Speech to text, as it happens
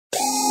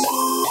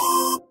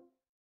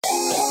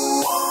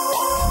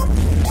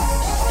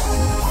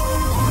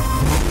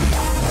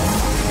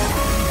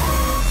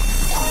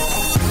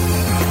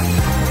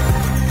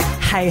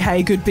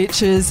Hey, good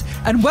bitches,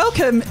 and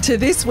welcome to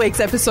this week's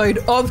episode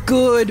of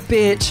Good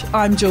Bitch.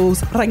 I'm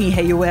Jules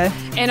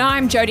Rangiheue. And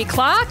I'm Jodie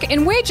Clark,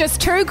 and we're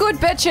just two good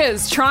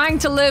bitches trying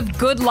to live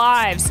good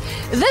lives.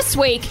 This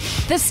week,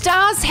 the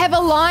stars have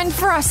aligned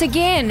for us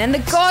again, and the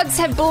gods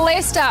have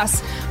blessed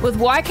us with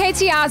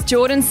YKTR's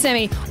Jordan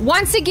Simi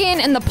once again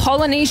in the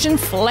Polynesian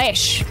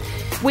flesh.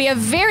 We are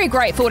very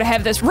grateful to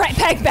have this rat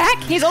pack back.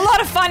 He's a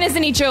lot of fun,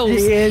 isn't he, Jules?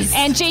 He is.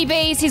 And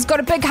GB's, he's got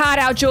a big heart,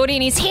 our Geordie,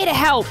 and he's here to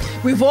help.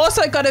 We've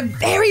also got a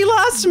very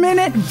last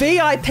minute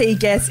VIP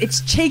guest.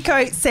 It's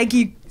Chico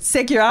Seguiaro?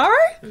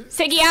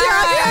 Seguiaro!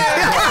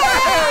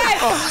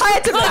 I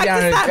had to practice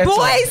that,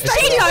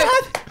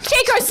 boys.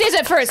 Chico says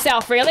it for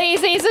itself, really.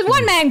 He's a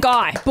one-man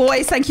guy.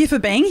 Boys, thank you for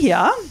being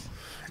here.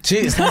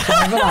 Jeez,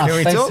 can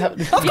we talk? Of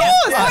course. What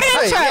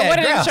an intro, what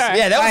an intro.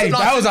 Yeah,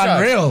 that was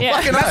unreal. Yeah.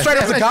 Fucking that's straight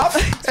off the cuff.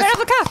 Straight off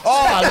the cuff.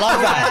 Oh, I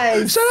love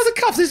that. Straight off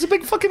the cuff. There's a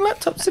big fucking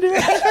laptop sitting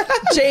there.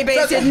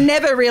 GB did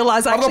never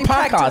realise I actually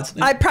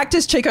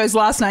practiced Chico's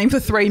last name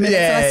for 3 minutes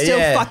and I still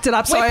fucked it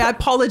up, so I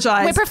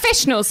apologise. We're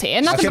professionals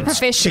here. Nothing's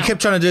professional. She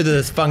kept trying to do the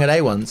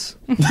Whangarei ones.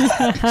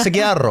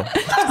 Seguiaro.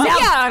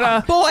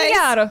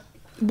 Seguiaro.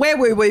 Where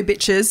were we,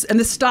 bitches? And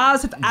the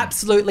stars have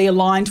absolutely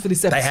aligned for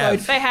this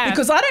episode. They have.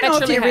 Because I don't know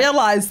if you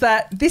realise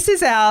that this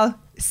is our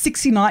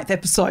 69th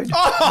episode.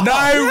 Oh,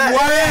 no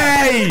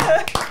way!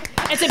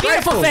 It's a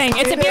beautiful thing.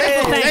 It's a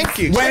beautiful thing. Thank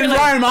you. When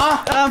Rome,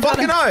 huh?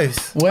 Fucking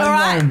oath. When All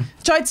right. Rome.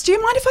 Jodes, do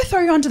you mind if I throw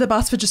you under the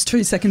bus for just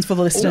 2 seconds for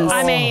the listeners?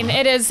 I mean,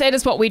 it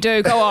is what we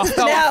do. Go off.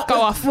 Go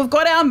off. We've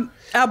got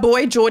our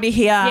boy Geordie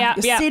here.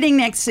 You're Yeah. sitting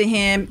next to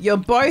him.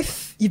 You've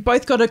both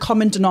got a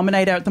common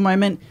denominator at the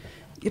moment.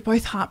 You're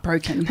both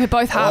heartbroken. We're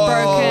both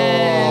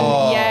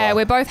heartbroken. Yeah,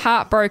 we're both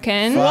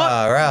heartbroken.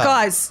 Far out.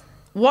 Guys,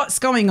 what's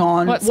going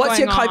on? What's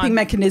your going coping on?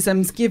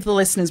 mechanisms? Give the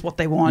listeners what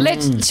they want.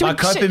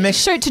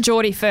 Shoot to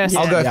Geordie first.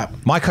 I'll go. Yeah.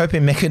 My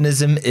coping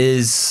mechanism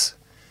is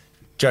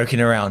joking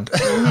around.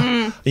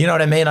 You know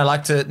what I mean? I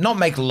like to not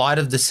make light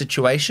of the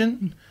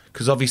situation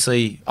because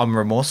obviously I'm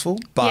remorseful.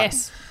 But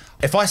Yes.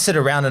 if I sit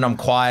around and I'm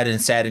quiet and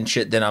sad and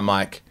shit, then I'm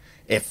like,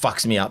 it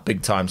fucks me up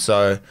big time.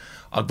 So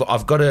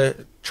I've got to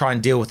try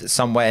and deal with it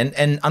some way.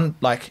 And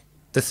like,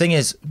 the thing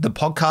is, the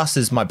podcast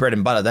is my bread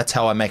and butter. That's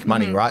how I make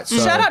money, right? So,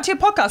 Shout out to your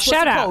podcast.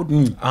 Shout out.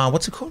 Called?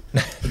 what's it called?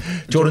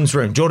 Jordan's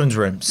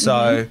Room.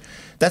 So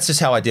that's just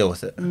how I deal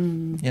with it,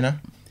 you know?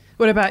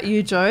 What about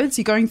you, Jodes?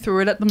 You're going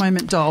through it at the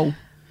moment, doll.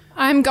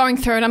 I'm going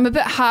through it. I'm a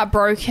bit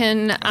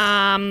heartbroken.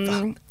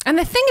 And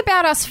the thing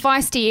about us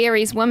feisty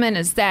Aries women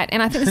is that,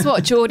 and I think this is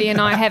what Geordie and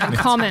I have in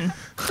common,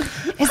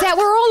 is that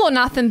we're all or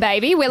nothing,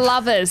 baby. We're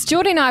lovers.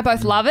 Geordie and I are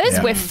both lovers.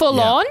 Yeah. We're full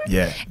on.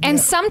 Yeah. And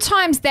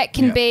sometimes that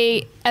can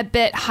be a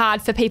bit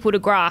hard for people to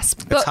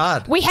grasp. But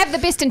hard. we have the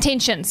best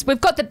intentions. We've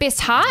got the best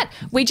heart.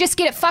 We just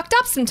get it fucked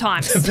up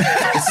sometimes.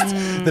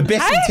 The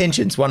best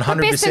intentions, 100%.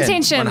 The best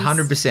intentions.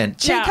 100%.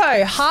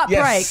 Chico, heartbreak.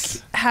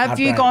 Yes. Have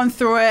you Heartbreak. gone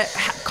through it?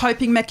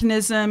 Coping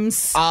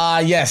mechanisms?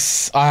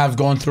 Yes, I have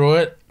gone through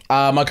it.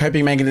 My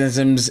coping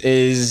mechanisms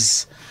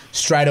is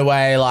straight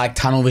away like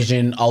tunnel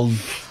vision.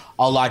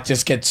 I'll like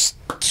just get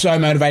so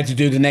motivated to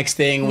do the next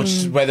thing, which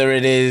is whether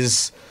it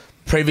is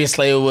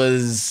previously it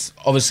was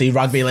obviously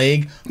rugby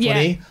league footy.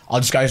 Yeah.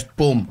 I'll just go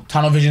boom,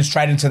 tunnel vision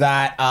straight into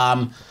that.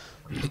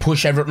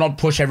 Push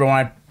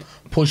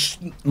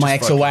my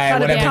ex away. Kind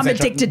of whatever. become et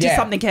cetera. addicted to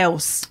something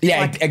else.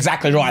 Yeah,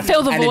 exactly right.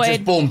 Fill the and void. it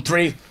just boom,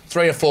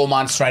 three or 4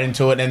 months straight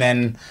into it, and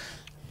then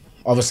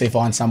obviously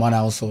find someone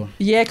else or.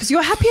 Yeah, because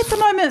you're happy at the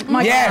moment,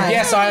 my guy.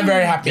 Yes, I am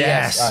very happy.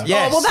 Yes, Yes.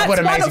 yes. Oh, well, that's What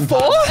an one amazing of 4.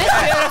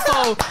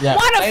 Beautiful. Yeah.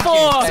 One of Thank 4. you.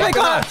 Oh my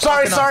God.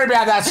 Sorry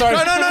about that. Sorry.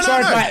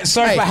 No.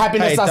 Sorry for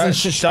happiness doesn't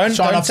shine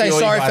don't off say to you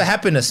sorry guys. for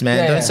happiness, man.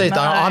 Yeah, Don't yeah. say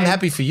I'm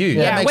happy for you.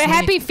 Yeah, That we're makes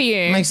happy for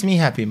you. Makes me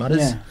happy, Mutters.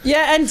 Yeah.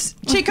 Yeah, and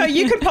Chico,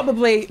 you could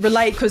probably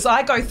relate because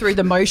I go through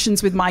the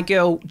motions with my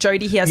girl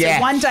Jodie here. So Yeah.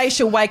 one day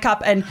she'll wake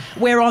up and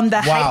we're on the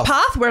hate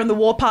path, we're on the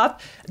war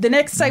path. The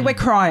next day we're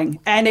crying,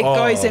 and it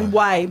goes in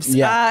waves.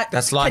 Yeah.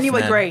 That's life, Can you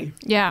man. agree?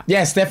 Yeah.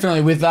 Yes, definitely.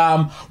 With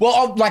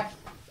like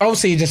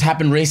obviously it just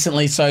happened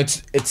recently, so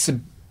it's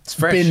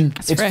fresh.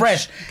 It's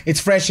fresh. It's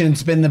fresh, and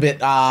it's been a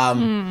bit.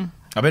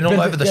 I've been all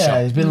over the yeah,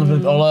 shop. he's been a little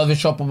bit all over the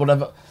shop or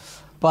whatever.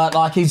 But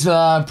like he's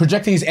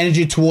projecting his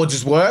energy towards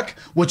his work,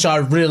 which I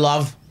really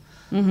love.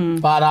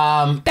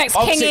 But That's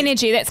king obviously-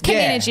 energy. That's king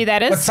energy,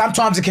 that is. But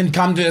sometimes it can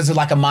come to as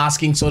like a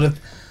masking sort of,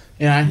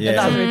 you know.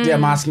 Yeah.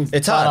 Masking.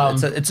 It's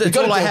hard. It's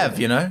all I have,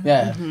 you know.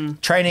 Yeah.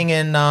 Training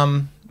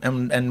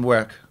and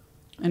work.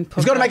 And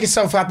He's got to make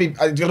himself happy. He's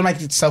got to make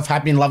himself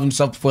happy and love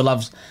himself before he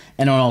loves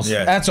anyone else.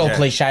 Yeah. That's all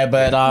cliche,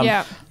 but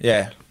Yeah.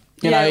 Yeah.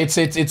 you know, Yeah.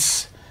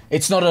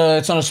 it's not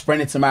a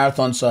sprint. It's a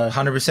marathon. So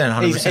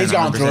 100%. he's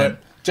going through it.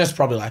 Just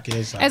probably like it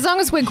is. So. As long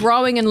as we're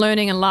growing and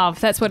learning and love,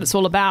 that's what it's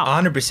all about.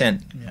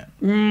 100%.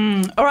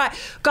 All right,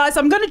 guys,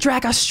 I'm going to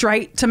drag us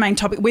straight to main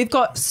topic. We've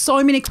got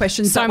so many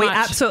questions So that we much.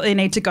 absolutely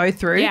need to go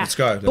through. Yeah. Let's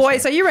go.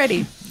 Boys, are you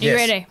ready? You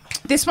ready?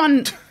 This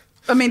one,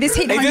 I mean, this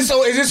hit home. Is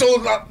this all?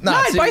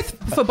 No,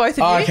 both for both of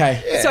you.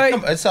 Okay. Yeah,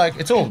 So it's like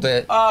it's all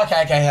there.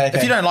 Okay.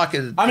 If you don't like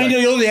it, I mean,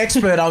 you're the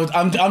expert.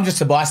 I'm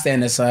just a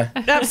bystander, so.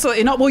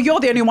 absolutely not. Well, you're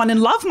the only one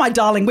in love, my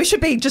darling. We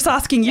should be just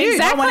asking you,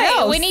 no one Exactly.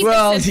 else. We need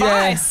this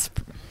advice.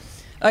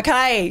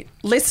 Okay,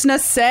 listener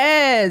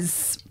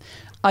says,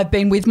 I've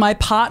been with my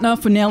partner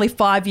for nearly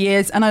 5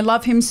 years and I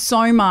love him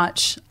so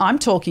much. I'm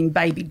talking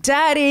baby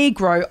daddy,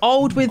 grow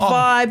old with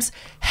vibes.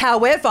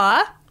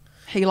 However,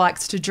 he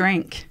likes to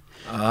drink.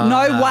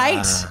 No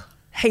wait.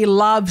 He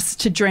loves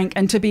to drink,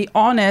 and to be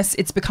honest,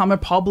 it's become a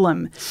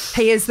problem.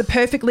 He is the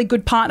perfectly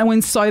good partner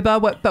when sober,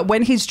 but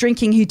when he's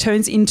drinking, he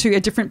turns into a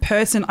different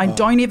person. I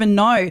don't even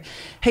know.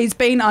 He's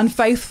been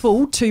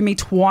unfaithful to me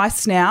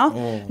twice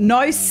now.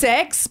 No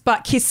sex,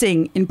 but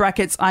kissing, in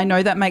brackets. I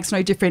know that makes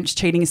no difference.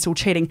 Cheating is still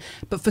cheating,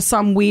 but for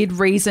some weird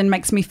reason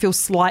makes me feel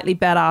slightly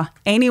better.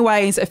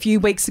 Anyways, a few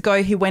weeks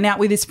ago, he went out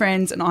with his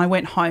friends and I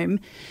went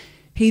home.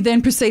 He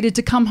then proceeded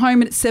to come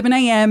home at 7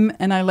 a.m.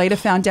 and I later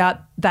found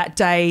out that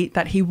day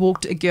that he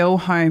walked a girl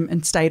home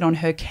and stayed on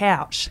her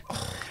couch.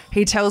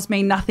 He tells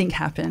me nothing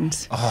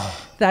happened.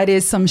 That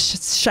is some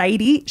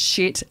shady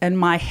shit and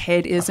my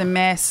head is a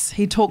mess.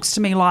 He talks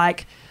to me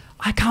like,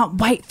 I can't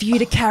wait for you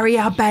to carry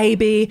our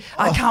baby.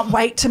 I can't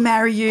wait to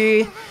marry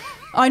you.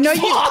 I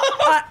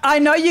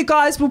know you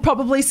guys will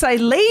probably say,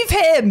 leave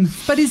him.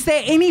 But is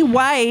there any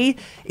way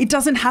it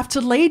doesn't have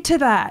to lead to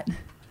that?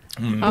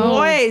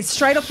 Boys,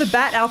 straight off the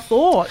bat, our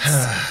thoughts.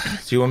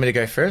 Do you want me to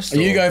go first?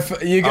 You go first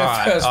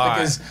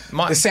because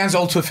this sounds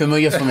all too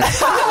familiar for me.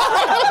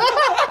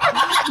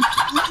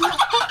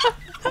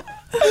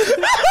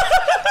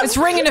 It's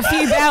ringing a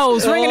few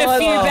bells. Oh,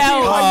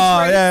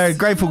 yeah,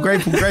 grateful.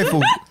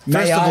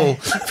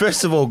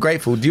 First of all,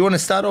 grateful. Do you want to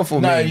start off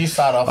or me? No, you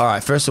start off. All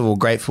right, first of all,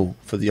 grateful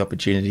for the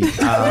opportunity.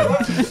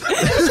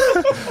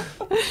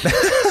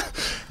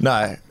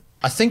 No,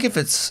 I think if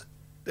it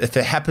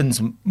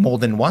happens more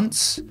than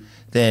once,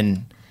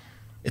 then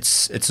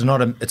it's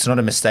not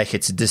a mistake.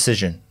 It's a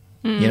decision.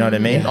 You know what I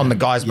mean? On the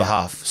guy's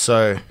behalf.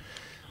 So,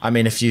 I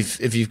mean, if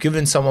you've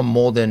given someone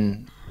more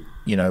than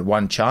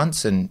one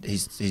chance, and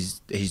he's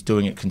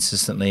doing it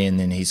consistently, and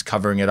then he's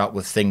covering it up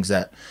with things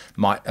that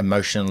might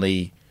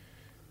emotionally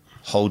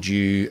hold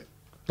you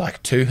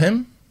like to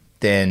him,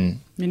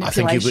 then I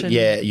think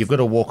you've got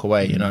to walk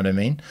away. You know what I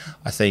mean?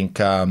 I think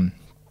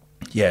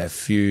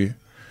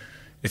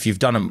if you've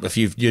done it,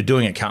 you're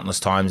doing it countless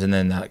times, and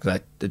then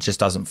that it just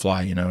doesn't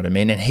fly, you know what I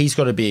mean? And he's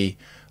got to be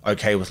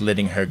okay with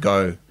letting her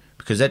go,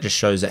 because that just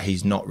shows that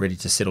he's not ready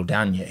to settle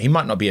down yet. He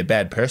might not be a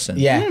bad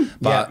person,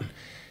 but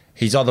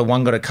he's either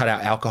got to cut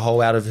out alcohol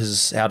out of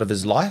his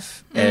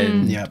life,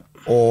 and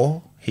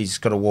or he's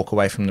got to walk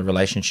away from the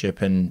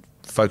relationship and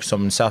focus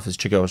on himself, as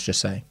Chico was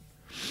just saying.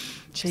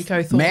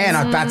 Chico thoughts.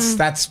 Man,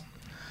 that's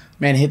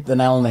hit the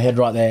nail on the head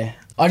right there.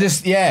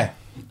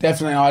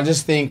 Definitely. I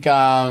just think.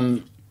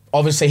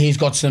 Obviously, he's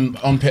got some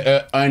own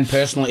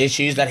personal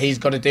issues that he's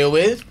got to deal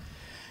with,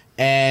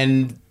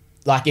 and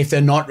like if they're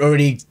not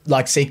already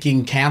like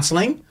seeking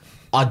counselling,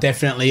 I would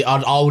definitely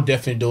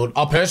do it.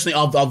 I'll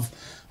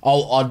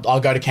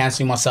go to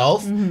counselling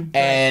myself,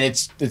 and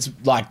it's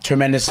like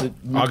tremendous.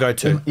 I'll go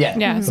too.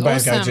 Yeah, it's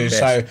awesome. Go too.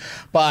 So,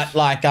 but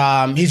like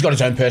he's got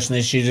his own personal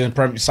issues, and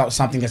probably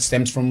something that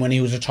stems from when he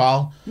was a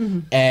child,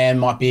 and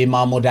might be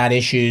mum or dad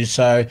issues.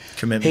 So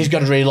he's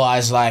got to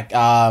realise like.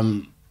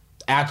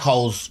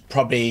 Alcohol's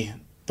probably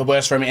the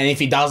worst for him, and if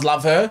he does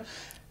love her,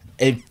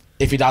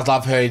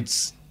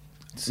 it's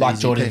like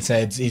Jordan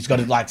said, he's got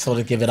to like sort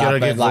of give it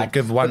up.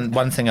 Give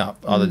one thing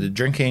up, either the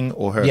drinking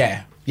or her.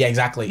 Yeah,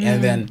 exactly,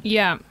 and then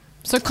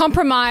So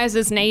compromise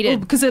is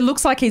needed. Because it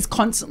looks like he's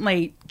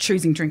constantly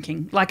choosing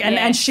drinking. Like,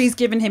 and she's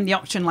given him the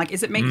option. Like,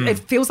 it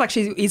feels like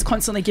she's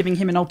constantly giving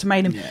him an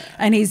ultimatum. Yeah.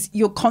 And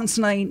you're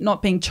constantly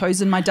not being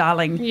chosen, my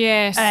darling.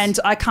 Yes. And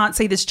I can't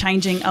see this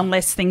changing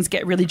unless things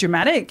get really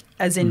dramatic,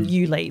 as in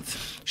you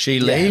leave. She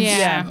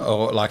leaves,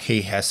 or like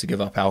he has to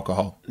give up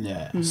alcohol.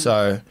 Yeah.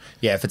 So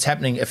if it's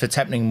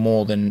happening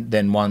more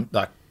than one,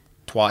 like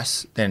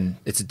twice, then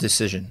it's a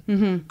decision.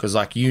 Because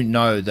like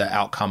the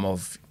outcome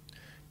of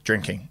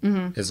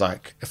drinking is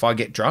like, if I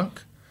get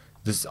drunk,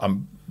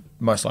 I'm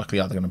most likely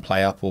either going to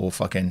play up or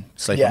fucking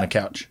sleep on the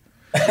couch.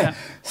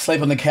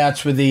 Sleep on the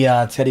couch with the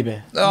teddy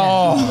bear.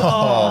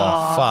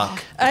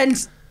 Fuck.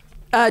 And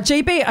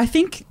GB, I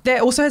think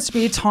there also has to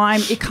be a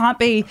time. It can't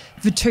be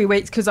for 2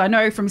 weeks, because I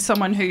know from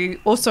someone who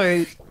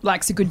also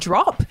likes a good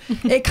drop.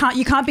 You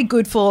can't be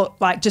good for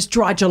like just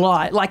dry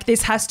July. Like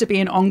this has to be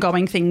an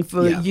ongoing thing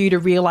for you to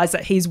realise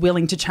that he's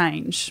willing to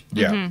change.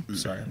 Yeah.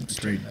 Sorry, I'm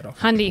just reading that off.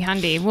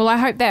 Hundy. Well, I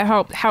hope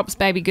that helps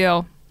baby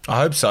girl. I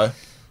hope so.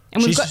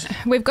 And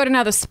we've got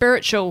another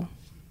spiritual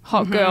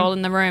hot girl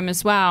in the room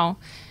as well.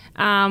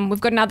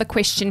 We've got another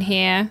question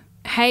here.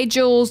 Hey,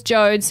 Jules,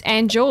 Jodes,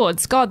 and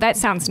George. God, that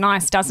sounds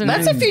nice, doesn't it?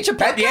 That's a future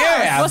podcast.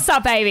 Yeah. What's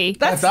up, baby?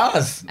 That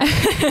does.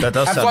 That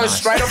flows nice.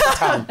 straight off the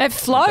tongue. It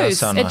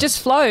flows. It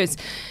just flows.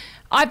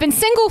 I've been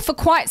single for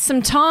quite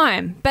some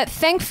time, but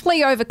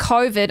thankfully over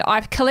COVID,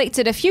 I've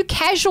collected a few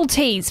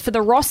casualties for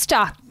the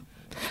roster.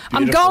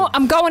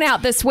 I'm going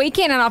out this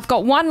weekend, and I've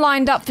got one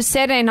lined up for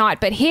Saturday night.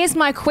 But here's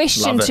my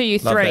question to you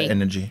Love three. that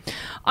energy.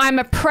 I'm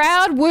a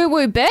proud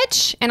woo-woo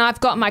bitch, and I've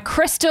got my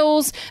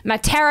crystals, my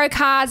tarot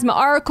cards, my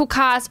oracle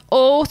cards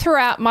all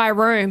throughout my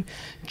room.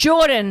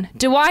 Jordan,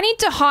 do I need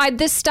to hide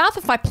this stuff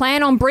if I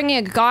plan on bringing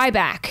a guy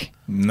back?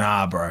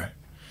 Nah, bro.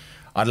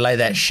 I'd lay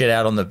that shit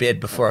out on the bed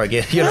before I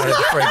get,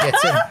 before it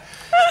gets in.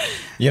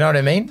 You know what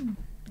I mean?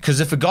 Because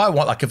if a guy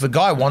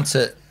wants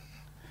it,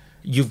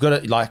 you've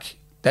got to, like,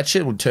 that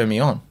shit would turn me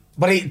on.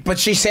 But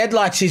she said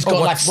like she's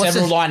got what's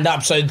several this? lined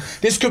up, so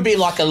this could be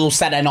like a little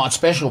Saturday night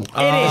special. It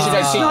is.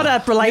 It's not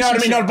a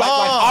relationship. You know what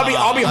I mean?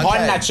 I'll be hiding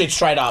okay. that shit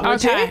straight up.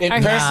 Okay, It-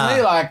 okay.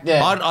 Personally, like,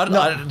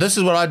 yeah. This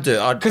is what I'd do.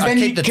 I'd then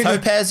keep the you-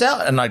 topaz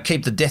out and I'd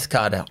keep the death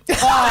card out.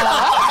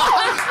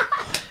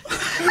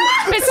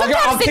 But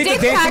sometimes I'll the keep the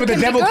death dancing card with the can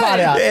be devil good. card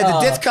out. Yeah, the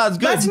death card's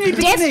good. That's new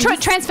Death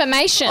beginnings.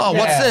 transformation. Oh,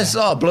 what's Yeah. this?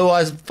 Oh, blue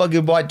eyes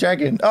fucking white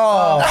dragon.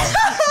 Oh.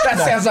 That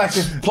sounds like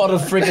the plot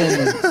of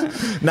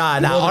friggin'. Nah.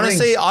 Lord of the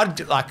Honestly, I'd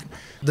like,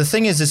 the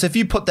thing is if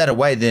you put that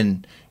away,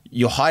 then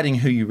you're hiding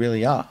who you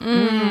really are. So No,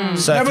 if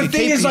but you the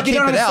thing keep, is, like, you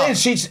keep don't it out.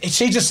 understand.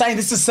 She's just saying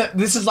this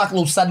is like a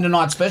little Saturday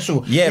night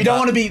special. Yeah, you don't but-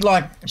 want to be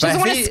like. She doesn't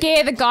But want if to he-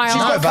 scare the guy She's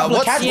got off. a couple of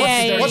what's- cats.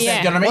 yeah, what's- yeah.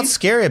 you know what I mean? What's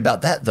scary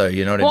about that, though?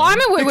 You know what Well, I I'm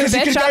mean? a woo-woo Because you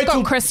bitch. can I've go got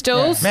to-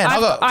 crystals. Yeah.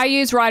 Man, I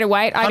use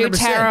Rider-Waite. I do 100%.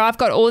 tarot. I've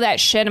got all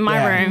that shit in my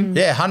Yeah. room.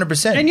 Yeah,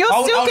 100%. And you're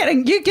I'll- still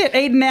you get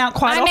eaten out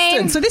quite I mean-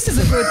 often, so this is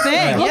a good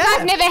thing. Look, Yeah.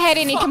 I've never had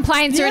any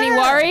complaints or any Yeah.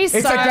 worries.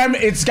 It's so.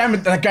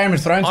 like Game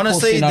of Thrones.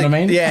 honestly, you know what I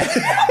mean? Yeah.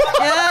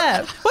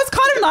 Yeah. Well, it's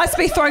kind of nice to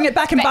be throwing it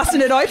back and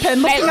busting it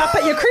open, looking up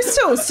at your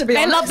crystals, to be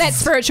They honest. love that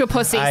spiritual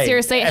pussy. Hey,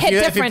 Seriously, it if hit you-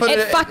 if you different. put It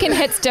it- fucking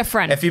hits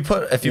different. If you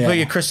put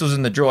your crystals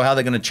in the drawer, how are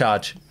they going to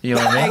charge? You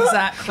know what I mean?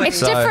 Exactly. It's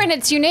So- different.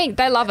 It's unique.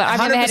 They love it. I've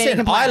never had any 100%.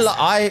 complaints.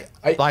 I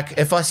like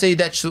if I see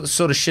that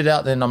sort of shit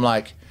out, then I'm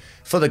like,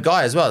 for the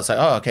guy as well. It's like,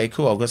 oh, okay,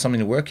 cool. I've got something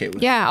to work it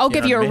with. Yeah, I'll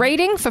give know you a what I mean?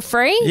 reading for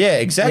free. Yeah,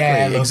 exactly,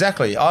 Yeah, look.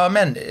 exactly. Oh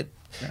man,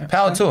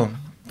 power to him.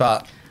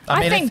 But I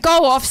mean, think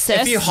go off,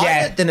 sis. if you hide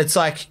Yeah. it, then it's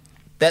like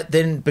that.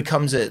 Then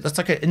becomes that's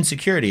like an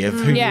insecurity of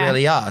who Yeah. you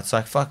really are. It's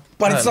like fuck.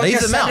 But no, it's like leave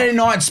a them out. Saturday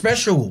night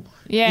special.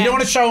 Yeah. You don't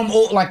want to show them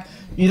all like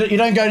you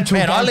don't go to.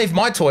 Man, a I game- leave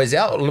my toys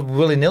out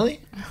willy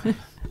nilly.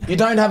 You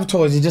don't have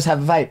toys. You just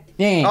have a vape.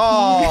 Yeah.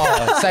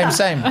 Oh,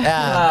 same.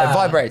 It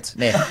vibrates.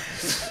 Yeah.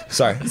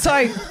 Sorry.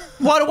 So,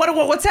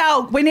 what's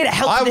our? We need to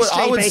help I this,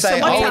 would- I would GB. say-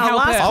 so what's I our would-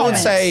 last I I would comment?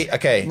 say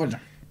okay,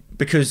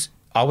 because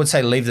I would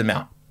say leave them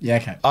out. Yeah.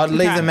 Okay. I'd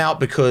leave Okay. them out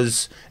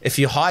because if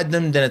you hide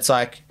them, then it's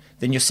like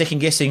then you're second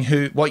guessing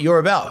what you're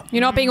about.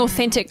 You're not being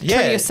authentic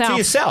Yeah, to yourself. to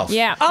yourself.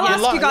 Yeah. I'll You're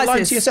ask li- you guys lying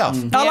this. to yourself.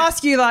 I'll Yeah.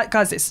 ask you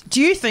guys this. Do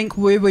you think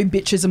woo-woo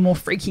bitches are more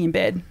freaky in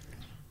bed?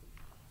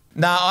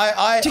 No,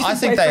 I Do you I think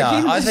think we're they are.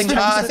 freaking I think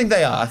just-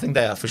 they are. I think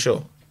they are for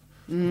sure.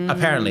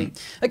 Apparently.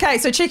 Okay,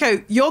 so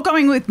Chico, you're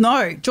going with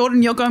no.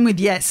 Jordan, you're going with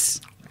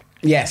yes.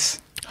 Yes.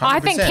 I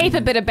think 100%. keep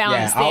a bit of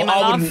balance Yeah. there, my I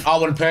love. wouldn't. I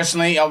wouldn't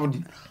personally. I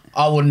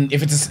wouldn't.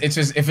 If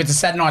it's a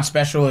Saturday night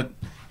special,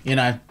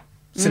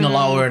 it's in the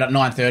lower at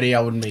 9:30.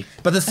 I wouldn't be.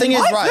 But the thing is,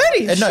 right?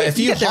 9:30? No, Shit, if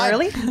you you get there hide,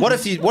 early. what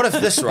if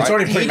this right?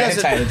 already he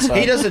premeditated, doesn't. so-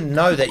 He doesn't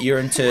know that you're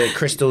into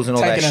crystals and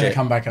all Taking that it shit. and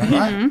come back.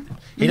 Right?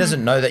 He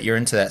doesn't know that you're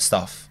into that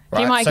stuff.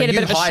 Right? might get a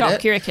bit of a hide shock,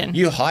 it, you reckon?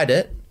 You hide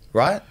it,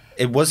 right?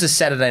 It was a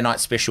Saturday night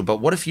special, but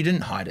what if you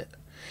didn't hide it?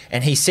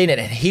 And he's seen it,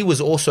 and he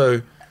was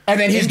also. And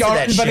then he's into going.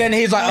 that But shit. then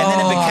he's like, and then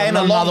it "Oh, became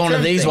a another one of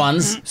long-term these thing."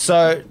 ones.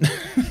 So,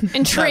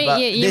 Intrigue. No,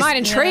 but you this- might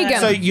intrigue him.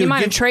 so you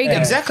might intrigue him.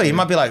 Exactly. You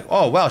might be like,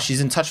 oh wow,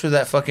 she's in touch with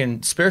that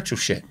fucking spiritual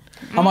shit.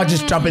 I might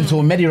just jump into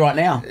a medi right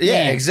now.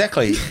 Yeah,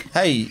 exactly.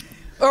 Hey,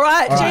 All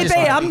right, right, GB, just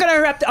like-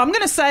 I'm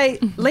going to say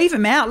leave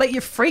him out. Let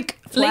your freak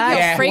Leave flag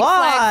your freak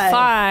fly. flag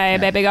fly,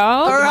 baby girl.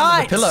 All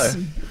right. pillow.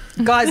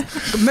 Guys,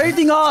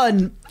 moving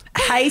on.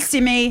 Hey,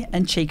 Simi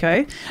and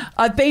Chico.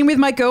 I've been with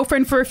my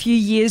girlfriend for a few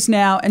years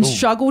now and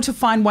struggle to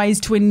find ways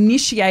to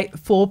initiate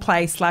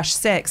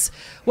foreplay/sex.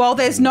 While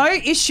there's no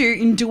issue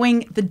in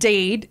doing the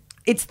deed,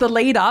 it's the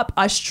lead up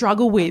I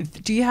struggle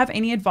with. Do you have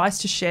any advice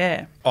to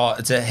share? oh,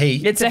 it's a he.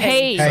 It's a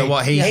he. So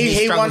what, he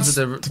struggles wants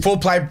with the-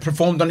 foreplay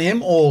performed on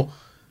him, or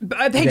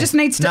He just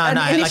needs to No,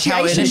 no, like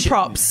how initiation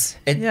props.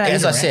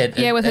 As I said,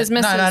 Yeah, with his No,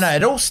 missus.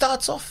 It all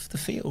starts off the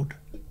field.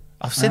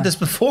 I've said this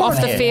before. Off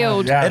on the here.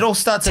 field. Yeah. It all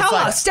starts. Tell it's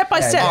like, us step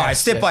by step. All right,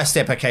 step by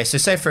step. Okay, so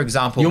say for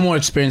example, you're more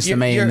experienced than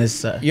me in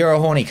this. You're a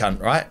horny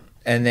cunt, right?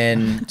 And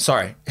then,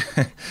 sorry,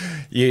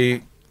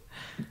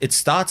 it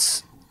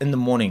starts in the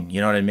morning.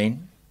 You know what I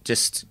mean?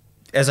 Just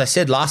as I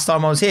said last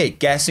time I was here,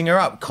 gassing her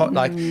up,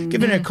 like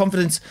giving her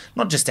confidence,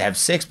 not just to have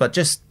sex, but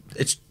just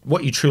it's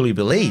what you truly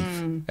believe.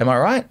 Am I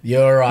right?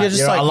 You're right. You're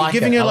just I like like you're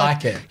giving it. her I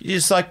like, like it. you're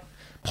just like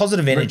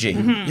positive energy.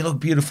 You look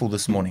beautiful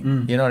this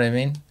morning. You know what I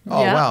mean?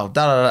 Oh Yeah. wow,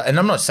 da, da, da. And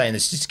I'm not saying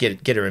this just to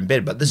get her in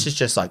bed, but this is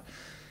just like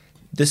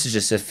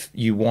if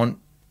you want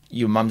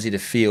your mumsy to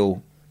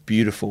feel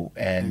beautiful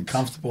and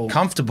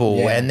comfortable.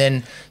 Yeah. and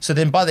then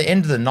by the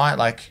end of the night,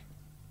 like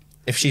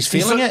if she's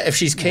feeling it, if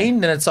she's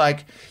keen, then it's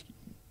like,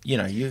 you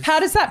know, you. How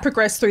does that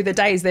progress through the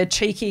days? They're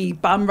cheeky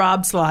bum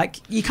rubs, like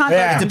you can't.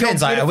 Yeah. go from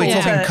Depends. Like, are we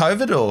beautiful talking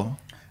to- COVID or?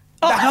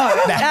 Oh,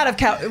 no, out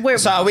of we're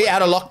So are we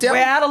out of lockdown?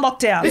 out of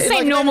lockdown. It's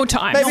like normal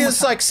time. Maybe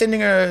it's like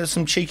sending her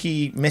some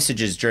cheeky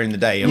messages during the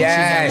day.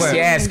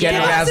 Yes, get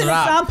Give it us out an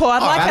up. example. I'd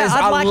like that is-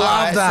 I'd I like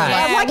love that.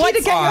 I'd like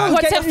you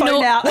to get your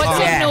phone out. What's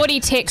Yeah. a naughty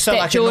text So that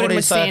like Jordan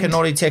would so like a send?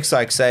 naughty text,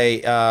 like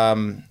say,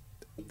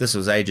 this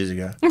was ages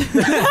ago,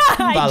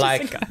 but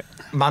like,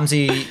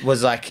 Mumsy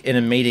was like in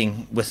a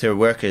meeting with her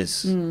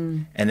workers,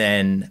 and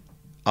then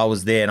I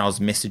was there and I was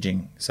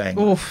messaging saying,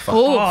 fuck.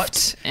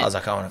 Hot. I was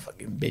like, I want to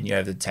fucking bend you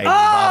over the table,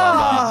 blah,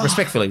 blah, blah.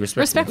 Respectfully.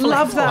 Respectfully.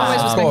 Love that. Always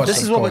Of respectfully. course.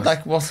 This is what we're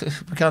like, well,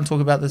 we can't talk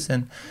about this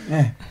then.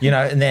 Yeah. You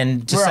know, and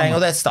then just We're saying on all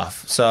that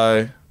stuff.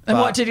 So, And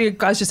what did you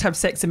guys just have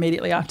sex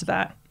immediately after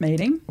that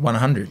meeting?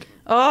 100.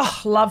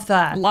 Oh, love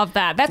that. Love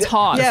that. That's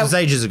hot. Yeah. This was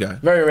ages ago.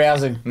 Very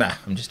rousing. Nah,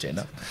 I'm just chatting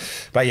up.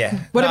 But yeah.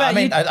 What No, about I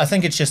mean, you? I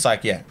think it's just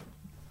like, yeah,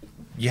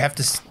 you have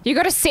to... You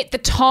got to set the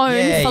tone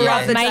Yeah, for yeah.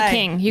 love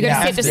making. You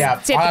got to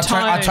set the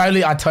tone. I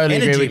totally agree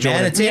Energy, with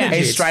Jordan. man, it's energy.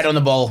 He's straight on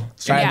the ball.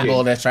 Straight on Yeah. the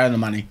ball. They're straight on the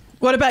money.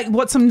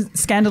 What's some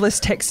scandalous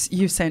texts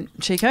you've sent,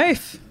 Chico?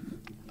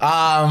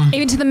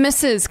 Even to the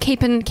missus,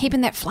 keeping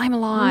that flame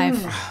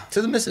alive.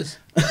 To the missus.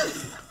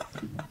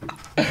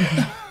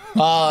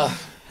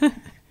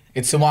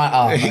 It's the one.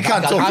 Oh, He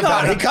can't talk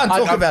about it. He can't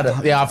talk about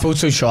it. Yeah, I feel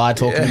too shy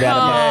talking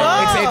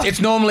about it.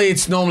 It's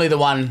normally the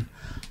one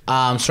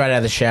straight out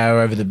of the shower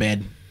over the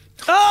bed.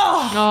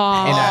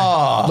 Oh, You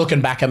know,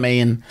 looking back at me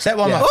and. Is that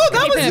one? Yeah. Oh, that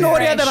was Keeping it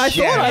naughtier fresh. than I thought.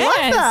 Yeah. I like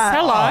yes. that.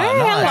 Hello.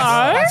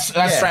 Hello. That's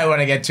Yeah. straight what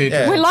I get to.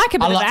 Yeah. We like a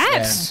bit I of love,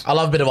 that. I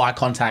love a bit of eye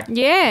contact.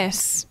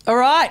 Yes. All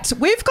right,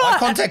 we've Eye got.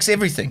 contact's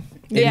everything.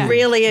 Yeah. It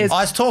really is.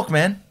 Eyes talk,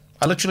 man.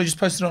 I literally just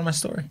posted it on my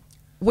story.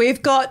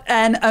 We've got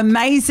an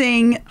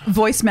amazing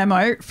voice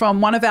memo from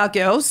one of our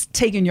girls,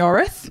 Tegan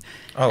Yorith,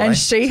 Oh, and eh?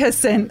 she has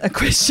sent a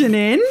question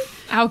in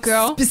Our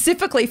girl.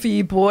 specifically for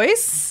you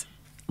boys.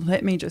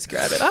 Let me just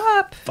grab it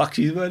up. Fuck,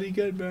 she's bloody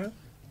good, bro.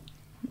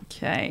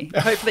 Okay.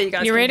 Hopefully you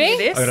guys You can ready?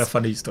 hear I got a this.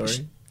 funny story.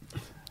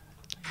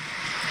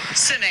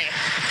 Sydney,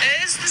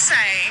 is the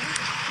saying,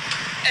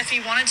 if he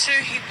wanted to,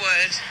 he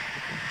would,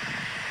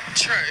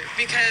 true?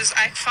 Because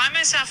I find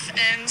myself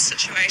in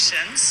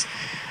situations,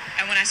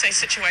 and when I say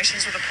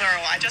situations with a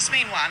plural, I just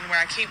mean one where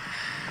I keep,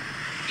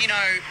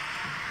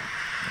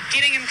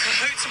 getting in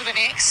cahoots with an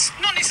ex,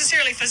 not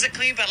necessarily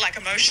physically, but like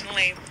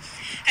emotionally,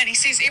 and he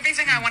says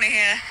everything I want to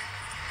hear,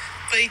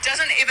 but he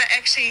doesn't ever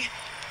actually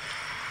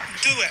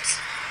do it.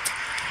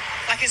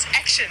 Like his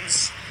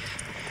actions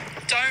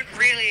don't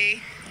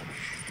really,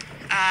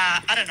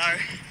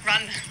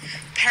 run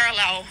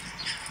parallel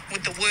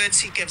with the words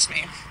he gives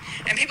me.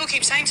 And people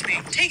keep saying to me,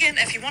 Tegan,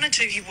 if he wanted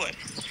to, he would.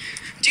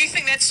 Do you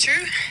think that's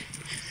true?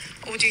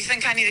 Or do you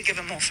think I need to give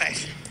him more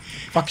faith?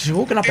 Fuck, she's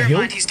walking up a Bear in hill.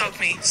 mind, he's dogged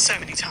me so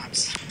many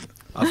times.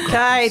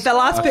 Okay, the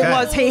last bit Okay.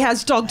 was he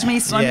has dogged me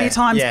so Yeah, many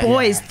times. yeah,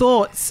 Boys, yeah.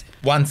 thoughts?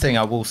 One thing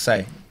I will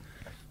say.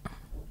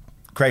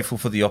 Grateful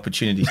for the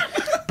opportunity.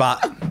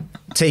 But,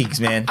 Teagues,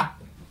 man,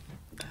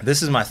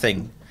 this is my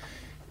thing.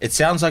 It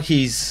sounds like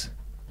he's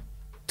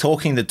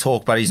talking the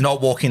talk, but he's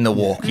not walking the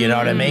walk. You know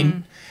what I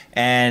mean?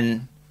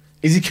 And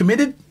Is he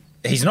committed?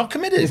 he's not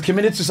committed. He's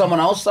committed to someone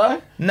else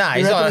though. Nah,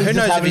 You he's reckon not, who just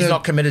knows if having he's a-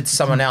 not committed to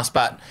someone else.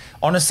 But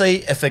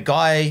honestly, if a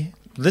guy,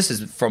 this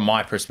is from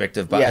my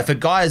perspective, but Yeah. if a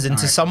guy is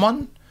into Alright.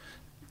 someone,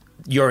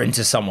 you're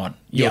into someone.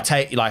 You'll Yeah.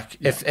 take, like,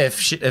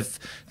 if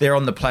they're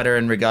on the platter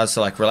in regards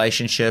to like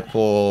relationship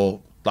or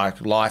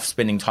like life,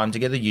 spending time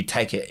together, you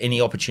take it any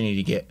opportunity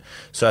to get.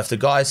 So if the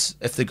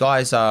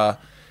guys are,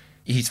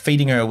 he's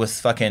feeding her with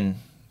fucking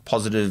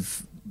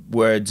positive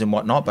words and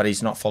whatnot, but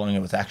he's not following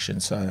it with action.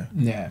 So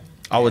Yeah.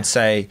 I would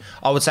say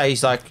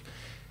he's like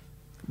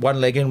one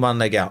leg in, one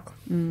leg out.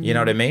 You know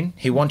what I mean?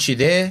 He wants you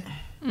there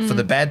for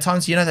the bad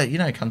times. You know that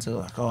cunts are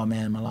like, oh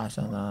man, my life's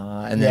blah, blah,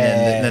 blah. And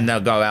Yeah. then they'll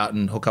go out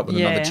and hook up with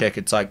another Yeah. chick.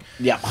 It's like,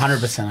 Yeah,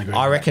 100% agree.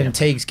 I with reckon that,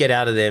 Teagues, get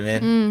out of there,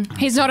 man.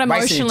 He's not Wasting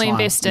emotionally time.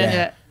 invested.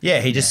 Yeah. Yeah,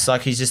 he's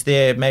just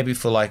there maybe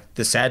for like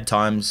the sad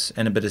times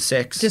and a bit of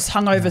sex. Just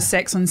hungover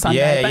sex on Sunday.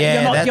 Yeah, but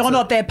yeah, you're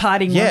not there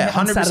partying yeah,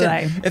 on 100%.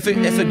 Saturday. If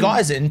a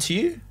guy's into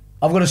you,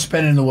 I've got a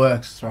spin in the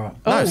works. Throw it.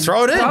 no,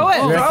 throw it in. Throw it,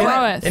 Oh, throw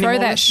throw it. it. Any Throw more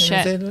that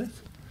listeners shit. there?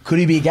 Could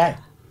he be gay?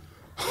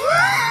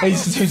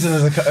 he's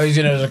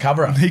in as a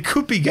cover up. He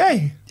could be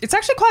gay. It's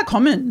actually quite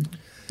common.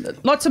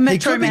 Lots of He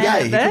metro could be men out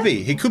gay. He there. could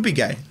be. He could be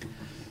gay.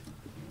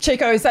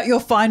 Chico, is that your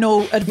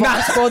final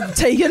advice for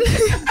Tegan?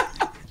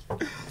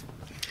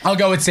 I'll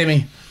go with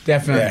Simi.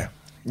 Definitely. Yeah.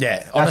 Yeah.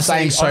 That's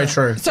Honestly, saying so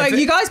true. So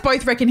you guys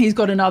both reckon he's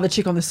got another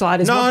chick on the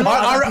side as No, well? no,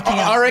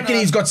 I reckon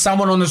he's got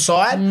someone on the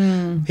side.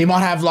 He might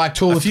have like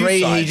two or few three.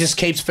 He sides. just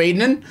keeps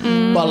feeding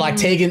in. But like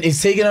Tegan,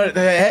 is Tegan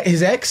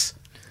his ex?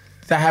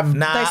 They have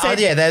Nah, They said-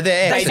 yeah, they're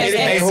ex. They said they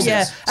ex, hooked-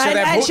 yeah. so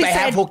they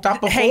have hooked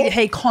up before?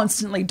 He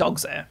constantly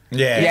dogs her.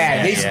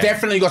 Yeah, he's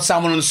definitely got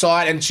someone on the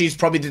side, and she's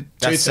probably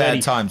That's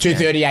sad times,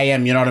 2:30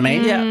 a.m. You know what I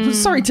mean? Yeah.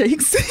 Sorry, Tegan.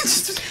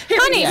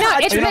 Honey, no,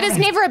 but it's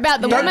never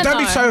about the Don't- woman. don't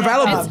be though. so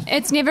available.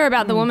 It's never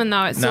about the woman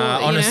though. It's Nah,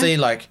 all, you honestly,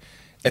 know. like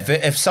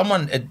if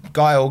someone, a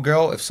guy or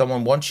girl, if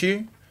someone wants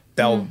you,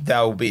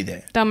 they'll be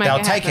there. They'll make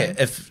it take happen. it.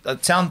 If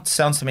it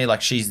sounds to me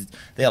like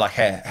they're like,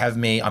 hey, have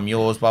me, I'm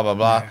yours, blah blah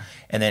blah,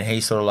 and then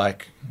he's sort of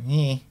like,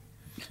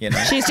 You know?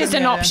 She's just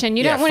an Yeah. option.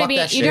 You Yeah, don't want to fuck be.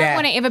 that You shit. don't Yeah.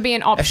 want to ever be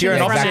an option. If you're an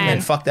for a option, man.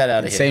 then fuck that out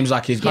of It here. seems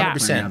like he's got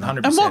 100%.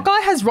 100%. And what guy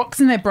has rocks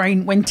in their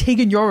brain when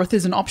Tegan Yorith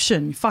is an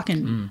option?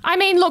 Fucking. I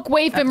mean, look,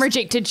 we've been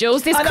rejected,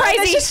 Jules. There's I know, crazy.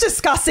 It's just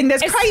disgusting.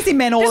 There's It's- crazy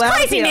men all there's out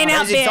crazy here. men out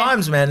Crazy there.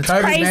 times, man. It's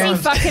COVID, Crazy man.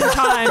 fucking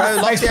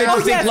times. Makes people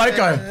think yeah.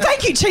 loco.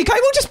 Thank you, Chico.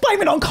 We'll just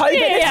blame it on COVID.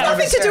 Yeah, It's yeah.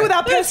 nothing to do with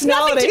our It's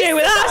nothing personality. to do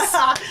with us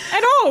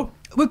at all.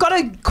 We've got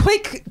a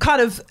quick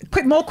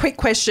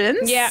questions.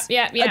 Yeah.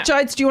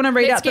 Jodes, do you want to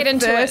read Let's out get the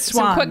into it. first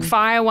Some one? quick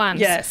fire ones.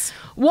 Yes.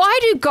 Why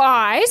do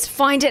guys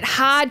find it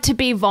hard to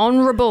be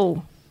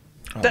vulnerable?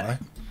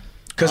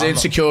 Because they're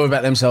insecure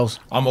about themselves.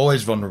 I'm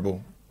always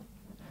vulnerable.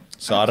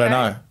 So I don't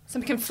know.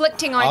 Some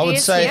conflicting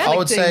ideas I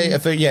would say,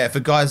 here. if a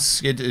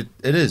guy's, it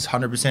is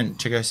 100%.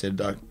 Chico said,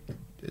 like,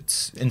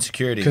 it's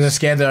insecurity. Because they're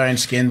scared of their own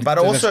skin. But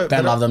They also- just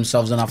don't but- love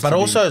themselves enough. But to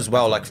be- also as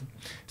well, like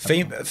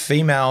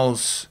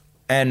females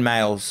and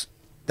males,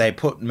 they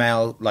put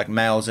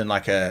males in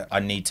like I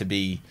need to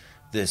be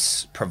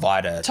this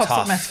provider, Toxic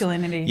tough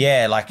masculinity.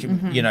 Yeah, like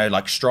you know,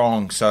 like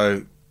strong.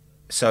 So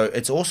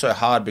it's also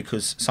hard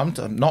because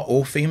sometimes not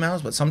all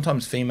females, but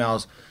sometimes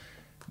females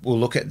will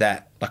look at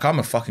that like I'm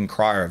a fucking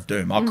crier of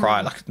doom. I'll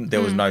cry like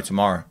there was no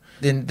tomorrow.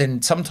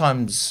 Then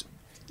sometimes.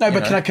 No, you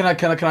but know,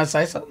 can I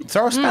say something?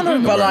 throw a spanner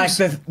in the But like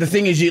works. the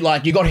thing is, you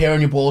got hair on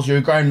your balls. You're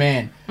a grown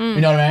man. You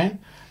know what I mean?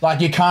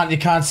 Like you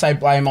can't say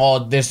blame. Oh,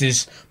 there's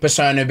this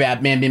persona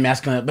about men being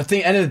masculine. But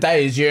the end of the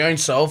day is your own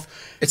self.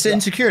 It's the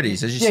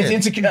insecurities, as you Yeah, said.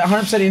 it's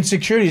 100%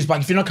 insecurities.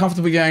 Like if you're not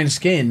comfortable with your own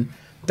skin,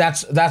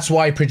 that's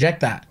why you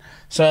project that.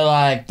 So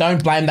like,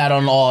 don't blame that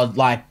on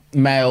like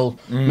males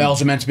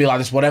are meant to be like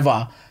this,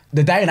 whatever.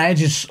 The day and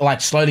age is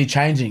like slowly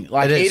changing.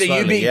 Like It is either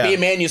slowly, you be a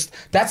man,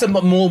 that's a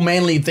more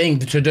manly thing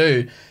to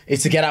do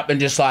is to get up and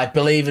just like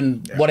believe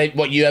in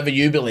what you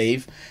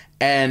believe,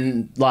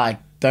 and like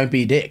don't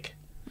be a dick.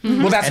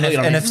 Well, that's And what if, you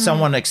know. and if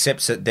someone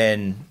accepts it,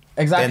 then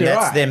Exactly then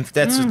that's right. them.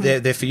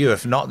 That's they're for you.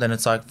 If not, then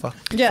it's like fuck.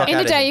 Yeah. fuck End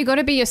of outta the day, here. you got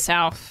to be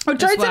yourself. Well,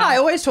 as Jodes and well. I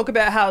always talk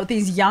about how the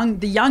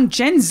young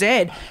Gen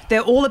Z,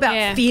 they're all about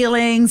Yeah.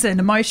 feelings and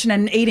emotion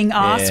and eating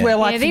ass. Yeah. We're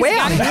like, Yeah, these we're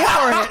young- here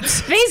for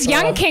it. These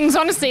young kings,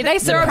 honestly, they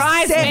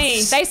surprise me.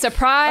 obsessed. They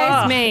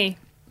surprise Oh. me.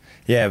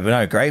 Yeah, but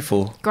no,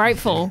 grateful.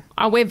 Grateful.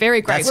 Oh, we're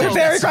very grateful. We're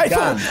very That's-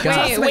 grateful. Gun.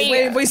 Trust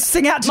me, we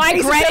sing out to my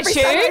Jesus every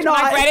Saturday gratitude,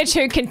 my night.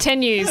 gratitude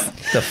continues.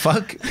 The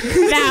fuck?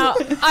 Now,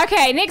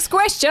 okay, next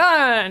question.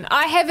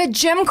 I have a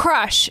gym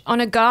crush on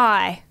a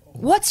guy.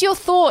 What's your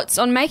thoughts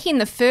on making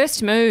the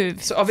first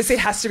move So obviously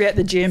it has to be at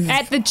the gym.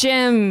 at the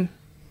gym?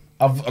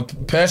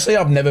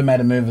 I've never made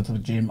a move at the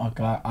gym. I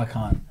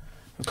can't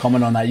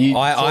comment on that.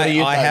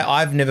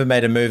 I've never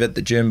made a move at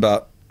the gym,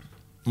 but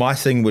my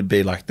thing would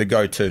be like the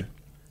go-to.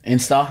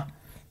 Insta.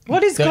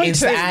 What is The going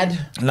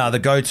Insta to? No, the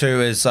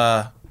go-to is,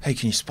 hey,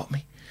 can you spot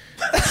me?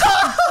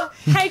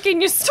 Hey, can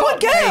you To a stop?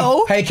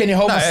 girl? Hey, can you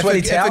hold No, my if sweaty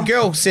if towel? a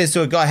girl says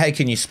to a guy, hey,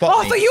 can you spot Oh,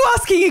 I me? thought you were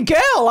asking a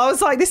girl. I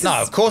was like, this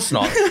No, is... of course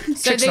not.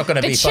 Chick's the- not going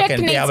to the be chick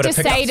fucking be able to needs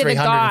to pick say up to the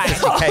guy.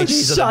 350 kgs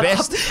of the Shut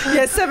best. up.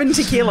 Yeah,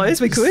 70 kilos,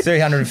 we could.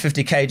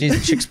 350 kgs, the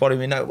chick spotting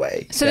me, no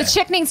way. So the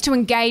chick needs to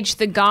engage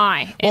the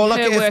guy in Well, look,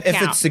 her if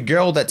workout. it's the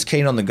girl that's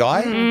keen on the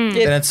guy, then It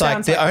it's like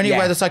sounds the like- only yeah.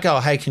 way that's like,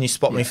 oh, hey, can you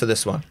spot me for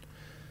this one?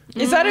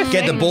 Is that a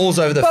Get the balls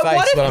over the But face.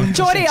 what but I'm if, pushing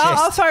Geordie,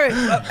 I'll chest. throw,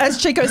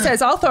 as Chico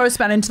says, I'll throw a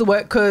spanner into the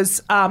work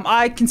because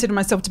I consider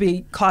myself to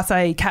be Class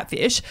A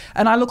catfish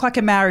and I look like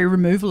a Maori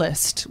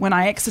removalist when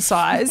I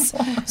exercise.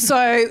 So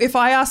if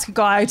I ask a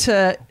guy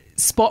to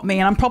spot me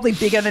and I'm probably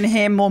bigger than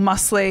him, more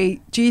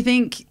muscly, do you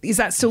think, is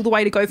that still the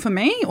way to go for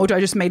me or do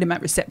I just meet him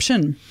at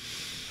reception?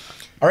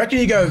 I reckon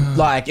you go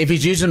like if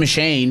he's using a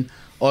machine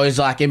or he's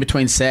like in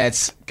between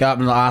sets, go up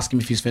and ask him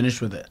if he's finished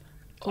with it.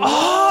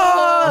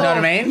 Oh, you know what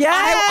I mean? Yeah.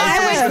 Are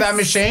you finished with that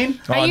machine?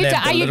 Oh, Are you, and then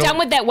are the you little- done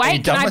with that Are you weight?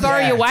 Can done I with borrow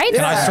that? your weight?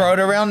 Can I throw it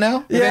around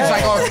now? Yeah. It's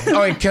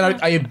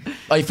like,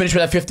 are you finished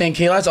with that 15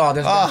 kilos? Oh,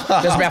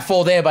 there's about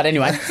 4 there, but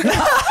anyway.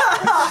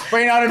 But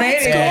you know what I mean?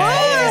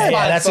 Yeah,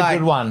 But that's it's a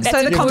good one. That's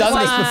a You've good done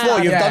one. this before.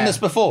 You've Yeah. done this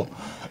before.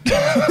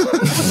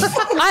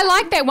 I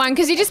like that one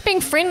because you're just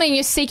being friendly and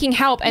you're seeking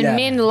help, and Yeah.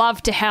 men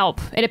love to help.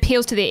 It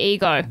appeals to their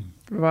ego.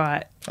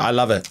 Right. I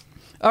love it.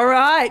 All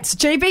right.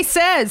 GB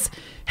says,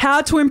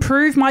 how to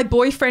improve my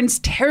boyfriend's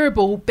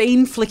terrible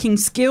bean flicking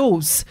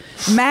skills.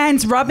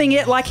 Man's rubbing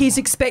it like he's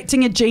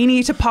expecting a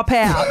genie to pop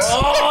out.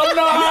 Oh,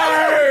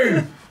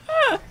 no!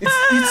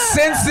 It's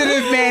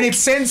sensitive, man. It's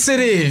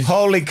sensitive.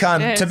 Holy cunt.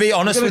 Yes. To be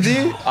honest with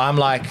you, I'm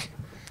like,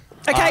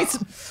 Okay,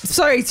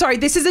 sorry.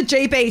 This is a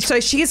GB. So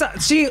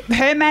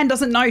her man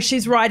doesn't know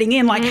she's writing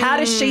in. Like, how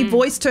does she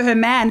voice to her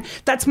man?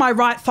 That's my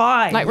right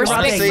thigh. Like You're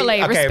rubbing."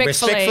 respectfully, okay,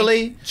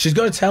 respectfully. She's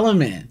got to tell him,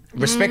 man.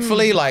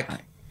 respectfully, like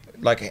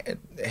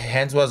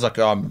hands was like,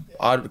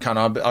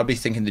 I'd be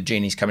thinking the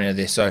genie's coming out of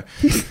this. So,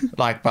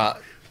 like,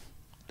 but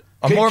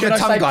I'm more of a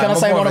tongue guy. Can I I'm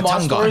say more one of of a my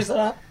tongue guy. stories to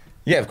that?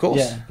 Yeah, of course.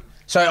 Yeah.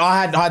 So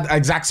I had the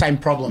exact same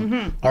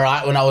problem, all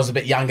right, when I was a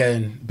bit younger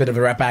and a bit of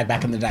a rat bag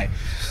back in the day.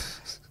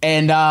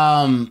 And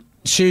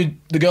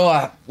the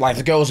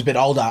girl was a bit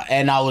older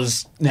and I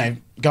was,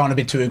 going a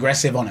bit too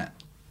aggressive on it.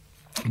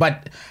 And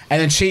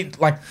then she,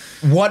 like,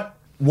 what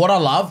what I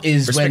love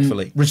is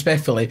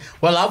respectfully.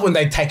 What I love when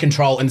they take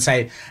control and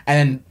say,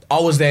 and I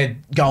was there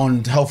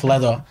going hell for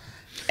leather,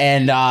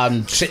 and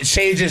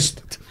she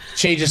just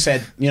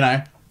said, you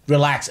know,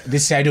 relax.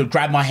 This is how you do it.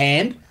 Grab my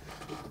hand,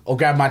 or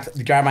grab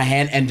my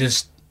hand, and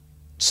just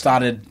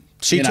started.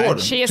 She taught him.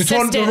 She to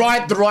taught him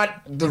assisted. The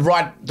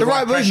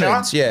right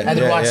movements, yeah, and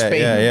the right speed.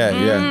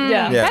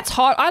 Yeah, that's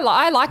hot. I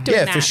like doing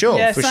that. Yeah, for sure,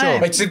 Yeah, for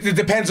same. sure. It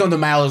depends on the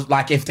male.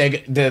 Like if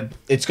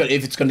it's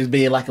going to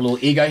be like a little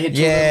ego hit.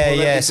 To them,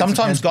 Yeah. it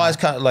Sometimes depends. guys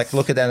can't like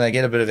look at that and they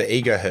get a bit of an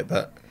ego hit,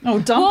 but Oh,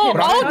 dump Well,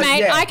 him. old mate,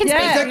 Yeah. I can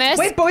speak on this.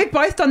 We've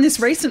both done this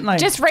recently.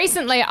 Just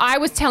recently, I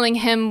was telling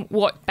him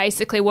what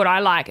I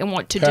like and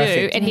what to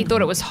Perfect. do, and he thought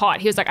it was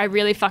hot. He was like, "I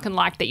really fucking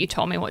like that you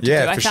told me what to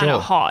Yeah, do. I for found sure.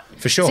 it hot."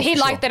 For sure, So he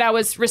for liked sure. that I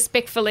was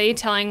respectfully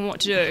telling him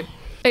what to do.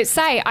 But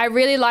say, I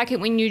really like it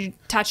when you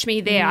touch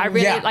me there. I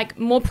really Yeah. like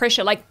more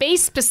pressure. Like, be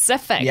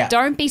specific. Yeah.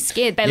 Don't be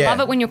scared. They love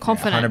it when you're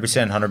confident.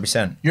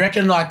 100%. You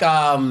reckon like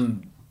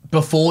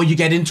before you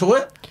get into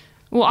it?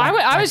 Well,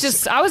 I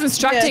was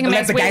instructing him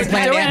Let as the we game were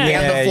plan doing out.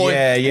 it. Before,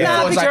 Yeah. Nah,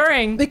 before it's like-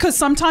 During. Because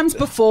sometimes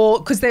before,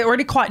 because they're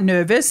already quite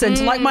nervous, and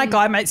like my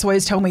guy mates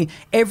always tell me,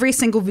 every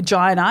single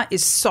vagina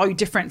is so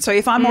different. So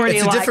if I'm already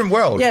It's a different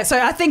world. yeah.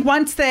 So I think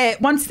once they're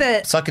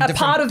like a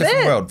part of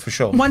different it, world, for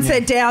sure. Once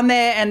they're down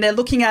there and they're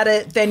looking at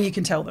it, then you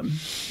can tell them.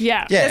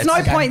 Yeah. Yeah. There's no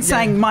Okay. point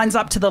saying mine's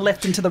up to the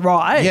left and to the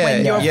right Yeah,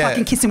 when you're yeah.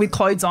 fucking kissing with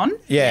clothes on.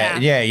 Yeah.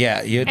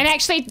 And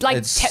actually, like,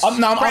 It's- I'm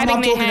grabbing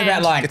their talking hand.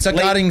 about like It's like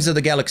Guardians of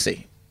the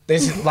Galaxy,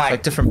 this is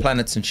like different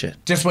planets and shit.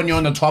 just when you're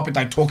on the topic,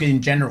 like talking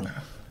in general.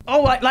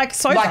 Oh, like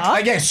sober.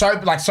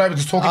 Like sober,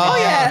 just talking. Oh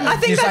yeah, I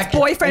think Just that's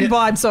like- boyfriend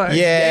vibes. So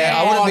Yeah,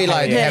 I wouldn't be okay,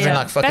 like yeah, having yeah.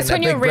 like fucking That's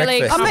when a you're big really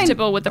breakfast.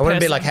 comfortable with the I wouldn't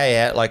person. be like,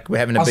 hey, like we're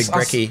having a big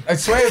brekkie. I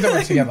swear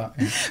we're together.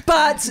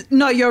 But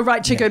no, you're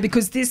right, Chico,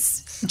 because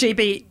this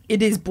GB,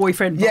 it is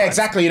boyfriend. Yeah, vibes.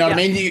 exactly. You know what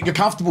I Yeah. mean? You're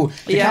comfortable.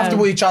 You're Yeah.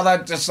 comfortable with each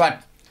other. Just like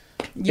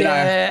you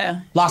Yeah.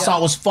 know, last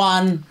night was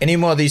fun. Any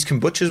more of these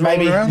kombuchas rolling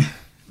Maybe around?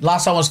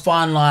 last night was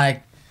fun.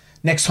 Like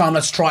next time,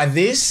 let's try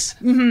this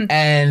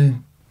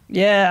and.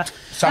 Yeah,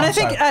 So- and I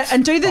think so-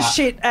 and do the Right.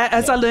 shit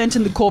as I learned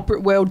in the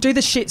corporate world. Do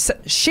the shit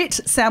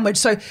sandwich.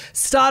 So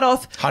start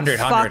off, 100,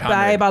 fuck 100,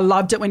 100. babe, I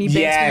loved it when you bent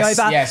me Yes,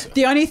 over. yes.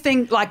 The only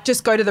thing, like,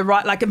 just go to the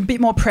right, like a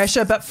bit more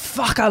pressure. But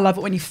fuck, I love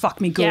it when you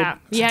fuck me good.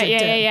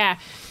 Yeah.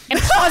 And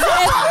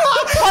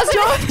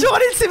positive,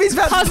 Jordan Simmy's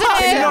about to Positive. pass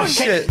Can out. you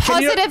Shit.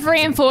 positive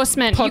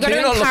reinforcement. You got Can to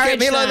you not look at encourage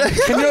me like them.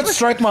 that? Can you not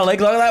stroke my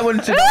leg like that?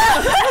 Wouldn't you?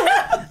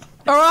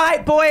 All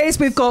right, boys,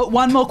 we've got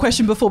one more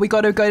question before we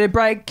got to go to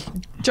break.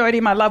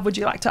 Jodie, my love, would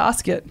you like to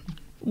ask it?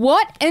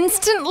 What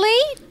instantly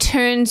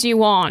turns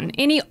you on?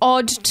 Any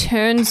odd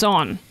turns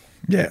on?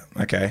 Yeah.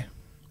 Okay.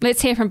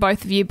 Let's hear from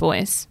both of you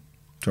boys.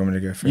 Do you want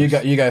me to go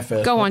first? You go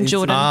first. Go on,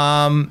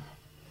 Jordan.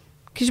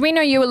 Because we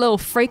know you're a little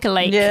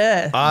freak-a-leak.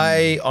 Yeah,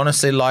 I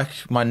honestly like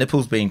my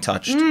nipples being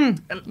touched.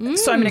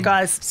 so many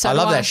guys. So I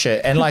love do that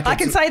shit. And like, I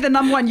can say the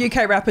number one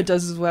UK rapper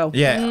does as well.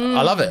 yeah,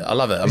 I love it. I'm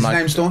His like,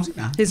 name's Stormzy.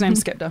 Nah. His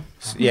name's Skepta.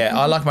 yeah,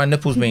 I like my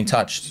nipples being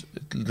touched.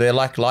 They're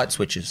like light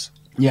switches.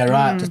 Yeah,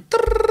 right.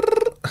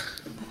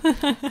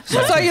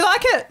 So you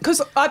like it?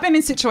 Because I've been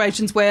in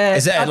situations where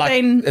Is that I've like?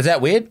 been Is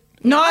that weird?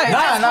 no, Oh,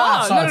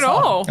 it's not at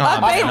all.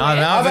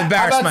 I've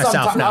embarrassed I've had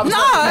myself some- now. No,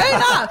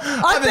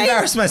 I've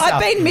embarrassed myself.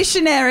 I've been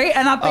missionary,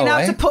 and I've been Oh,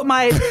 able eh? to put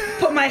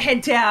my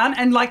head down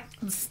and like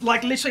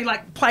literally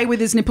like play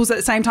with his nipples at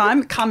the same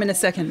time. Come in a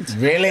second.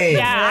 Really?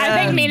 Yeah,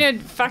 I think Mina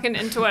fucking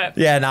into it.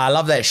 Yeah, no, I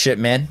love that shit,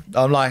 man.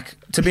 I'm like,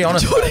 to be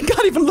honest, Jordan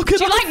can't even look at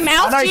Do you us. like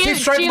mouth? I know, Do you you, keep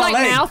stroking do you my like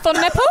leg. mouth on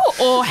nipple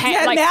or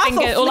Yeah, like mouth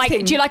finger or or like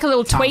flicking. do you like a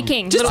little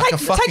tweaking? Just Little-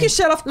 take, like a take your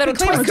shirt off little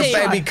quickly. like a twisty.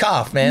 baby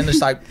calf, man.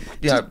 It's like,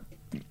 you know.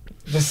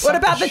 What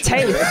about the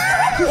teeth?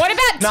 what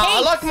about No, teeth?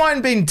 I like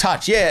mine being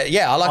touched.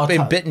 Yeah, I like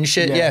being bitten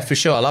shit. Yeah. Yeah, for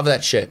sure. I love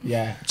that shit.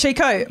 Yeah.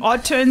 Chico,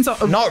 odd turns.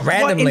 Not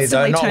randomly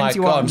though. instantly Not turns like,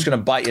 you oh, on? I'm just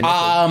gonna bite your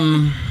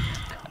nipple.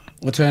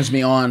 What turns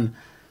me on?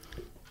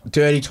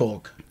 Dirty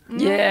talk.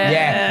 Yeah,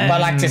 Yeah,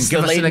 but like just Give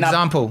the us an leading up.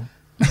 example.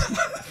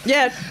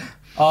 yeah.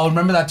 Oh,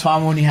 remember that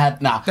time when he had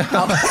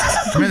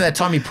Remember that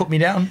time you put me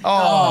down?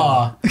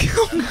 Oh,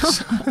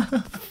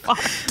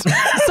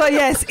 So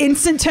yes,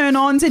 instant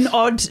turn-ons and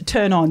odd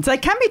turn-ons. They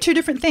can be two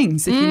different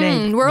things if you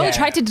need. We're all Yeah.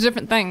 attracted to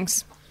different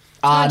things.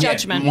 No yeah,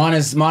 judgment. Mine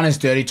is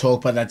dirty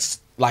talk, but that's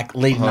like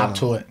leading up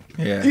to it.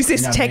 yeah. Is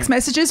this You know what I text mean?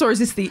 messages or is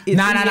this the? No,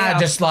 yeah.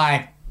 just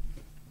like,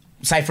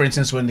 say for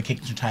instance, we're in the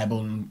kitchen table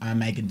and I'm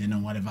making dinner or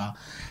whatever,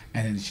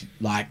 and then she,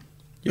 like,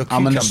 Your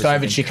I'm on the cucumbers stove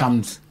have and she been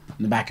comes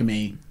in the back of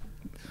me,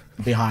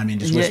 behind me, and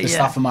just Yeah, whispers yeah.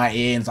 stuff in my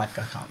ear, and it's like,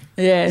 I can't.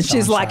 Yeah, and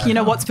she's So- like, you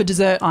know what's for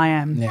dessert? I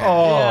am. Yeah.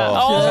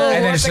 Oh,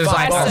 And then it's she's a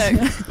like, classic.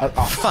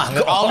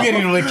 Fuck, I'm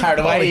getting really carried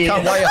away.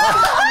 Can't wait.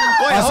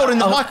 Why are you holding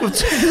the mic with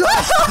two?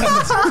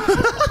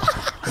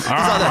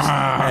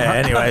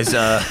 Anyways,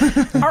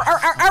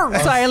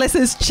 Sorry,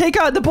 listeners.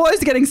 Chico, the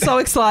boys are getting so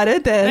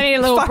excited. They're They need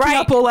a little fucking break.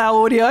 up all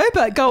our audio,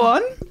 but go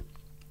on.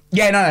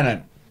 Yeah,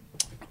 no.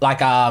 Like,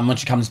 when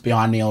she comes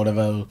behind me or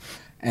whatever,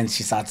 and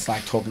she starts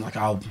like talking like,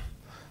 I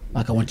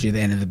want you at the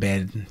end of the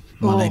bed,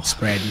 my legs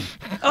spread,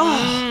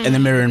 in the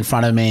mirror in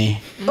front of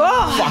me,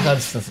 Oh, Fuck,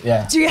 that's,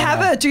 yeah. do you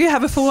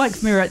have a full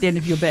length mirror at the end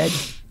of your bed?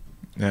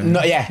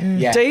 No,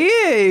 yeah. Do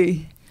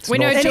you? We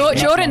know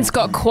Jordan's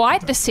got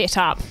quite the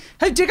setup.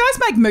 Hey, do you guys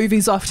make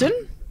movies often?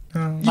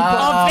 That's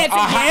a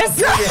yes.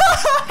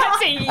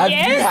 That's a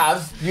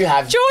yes. You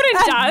have.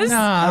 Jordan does.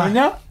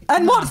 No.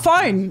 And what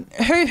phone?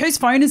 Whose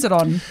phone is it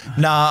on?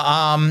 No,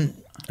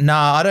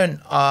 I don't.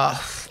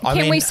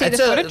 Can we see the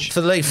footage?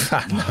 For the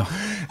no.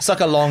 It's like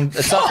a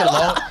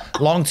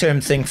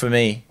long-term thing for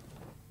me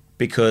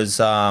because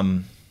I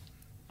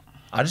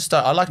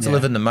like to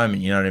live in the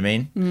moment. You know what I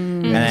mean?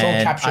 And It's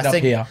all captured up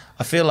here.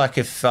 I feel like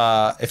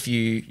if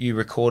you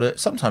record it,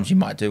 sometimes you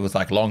might do with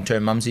like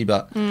long-term mumsy,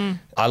 but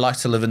I like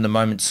to live in the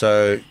moment.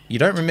 So you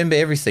don't remember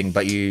everything,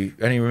 but you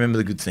only remember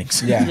the good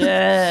things. Yeah.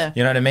 Yeah.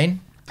 You know what I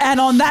mean? And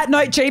on that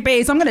note,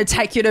 GBs, I'm going to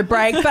take you to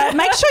break, but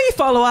make sure you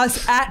follow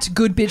us at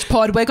Good Bitch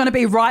Pod. We're going to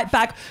be right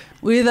back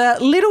with a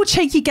little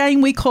cheeky game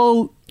we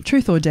call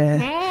Truth or Dare.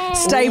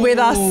 Stay with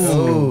us.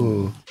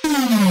 Ooh.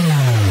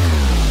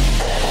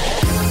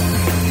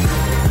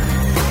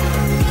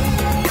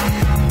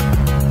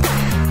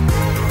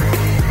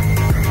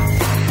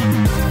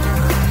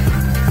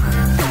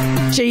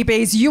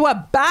 GBs, you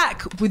are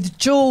back with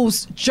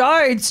Jules,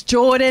 Jodes,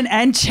 Jordan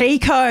and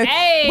Chico.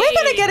 Hey. We're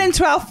going to get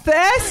into our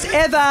first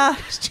ever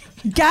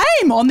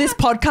game on this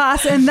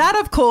podcast, and that,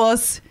 of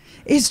course,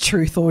 is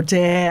Truth or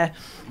Dare.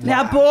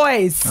 Now,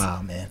 boys,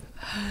 Oh man.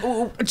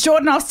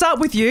 Jordan, I'll start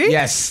with you.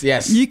 Yes.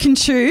 You can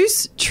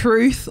choose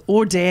Truth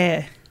or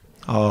Dare.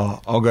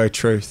 Oh, I'll go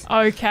truth.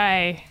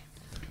 Okay.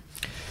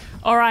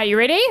 All right, you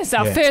ready? It's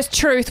our first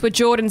truth with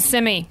Jordan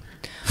Simi.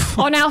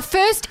 On our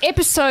first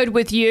episode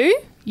with you,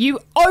 you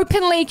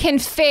openly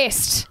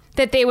confessed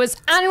that there was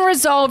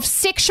unresolved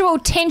sexual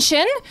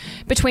tension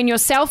between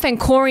yourself and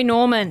Corey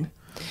Norman.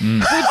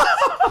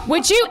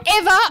 Would you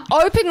ever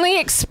openly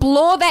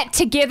explore that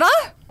together?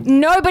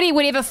 Nobody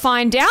would ever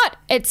find out.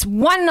 It's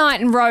one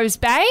night in Rose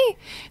Bay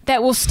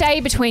that will stay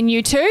between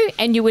you two,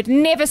 and you would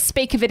never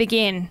speak of it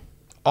again.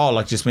 Oh,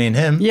 like just me and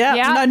him?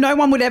 Yeah. No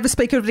one would ever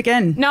speak of it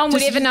again. No one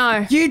would ever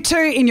know. You two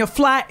in your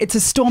flat, it's a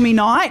stormy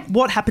night.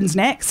 What happens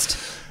next?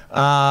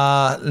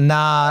 I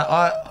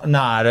don't.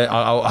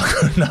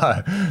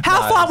 No.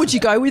 How far would you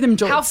go with him,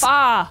 George? How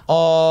far?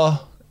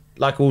 Oh,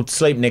 like we'll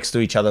sleep next to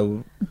each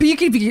other. But you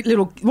could be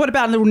what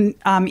about a little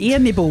ear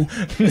nibble?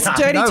 It's Nah,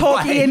 dirty no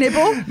talk way. ear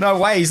nibble. No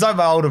way, he's like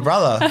my older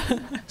brother.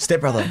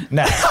 Stepbrother.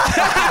 No.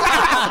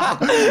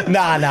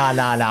 Nah.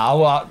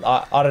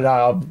 I don't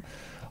know.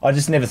 I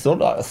just never thought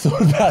about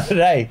it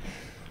today.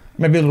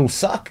 Maybe a little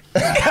suck.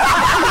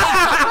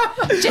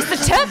 Just the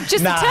tip?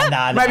 Just the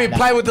tip? Maybe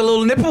play with the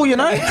little nipple, you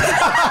know?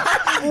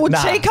 Well,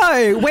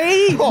 Chico,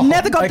 we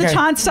never got the okay.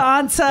 chance to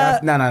answer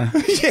No.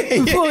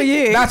 for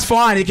you. That's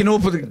fine. You can all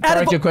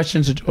direct your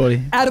questions to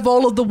Geordie. Out of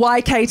all of the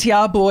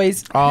YKTR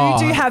boys, Oh. who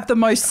do you have the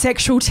most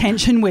sexual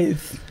tension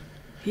with?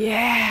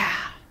 Yeah.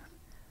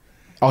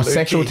 Oh,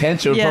 sexual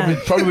tension. Yeah.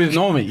 Probably with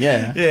Normie,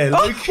 yeah. Yeah,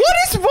 Oh,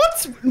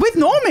 what's with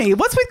Normie?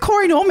 What's with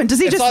Corey Norman? Does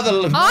he It's just... either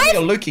Lukey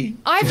or Lukey.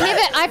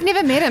 I've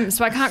never met him,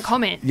 so I can't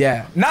comment.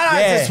 Yeah. No,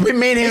 Yeah. it's just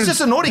me and him. He's just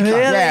a naughty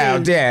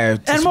cunt. Yeah.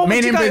 And Just what me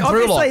would and you him go? been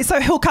through a lot. Obviously,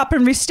 so hook up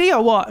and wristy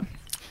or what?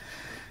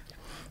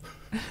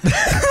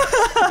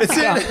 It's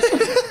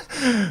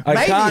I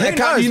Maybe, can't. who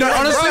knows? You know, When in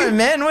honestly, Rome,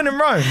 man, when in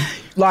Rome.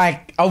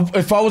 like,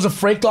 if I was a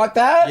freak like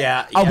that,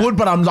 Yeah, I yeah. would,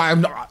 but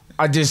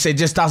it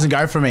just doesn't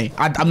go for me.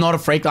 I'm not a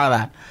freak like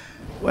that.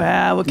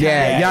 Wow, okay.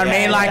 Yeah, you know what I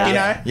mean? Like, you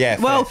know? Yeah,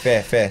 Well-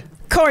 fair.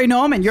 Corey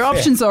Norman, your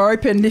options are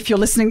open if you're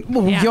listening.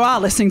 Well, Yeah. you are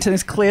listening to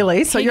this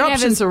clearly, so He your can have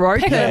options his are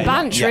pick of open. the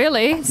bunch, Yeah.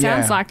 really. Sounds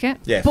Yeah. like it.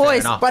 Yeah, Boys,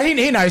 fair enough. But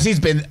he knows he's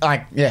been,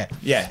 like, yeah.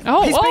 Yeah.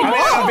 Oh, He's been- oh, I mean,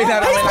 I've been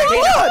that, He's like, been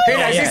he good. knows.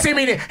 Yeah.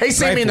 He's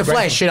seen me in the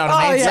flesh, you know what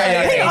I Oh, mean? yeah.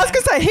 So, I was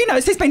going to say, he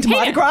knows. He's been to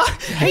Mardi Gras.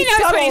 He knows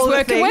done what he's all the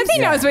working with. things. He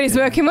knows what he's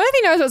working with.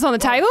 He knows what's on the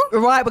table.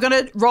 Right, we're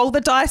going to roll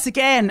the dice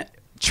again.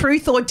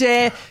 Truth or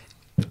dare.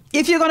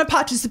 If you're going to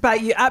participate,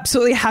 you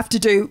absolutely have to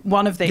do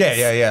one of these. Yeah,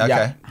 okay.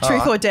 Yeah.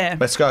 Truth All or dare?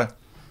 Let's go.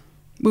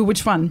 Well,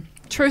 which one?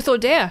 Truth or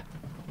dare?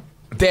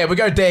 Dare, we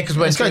go dare because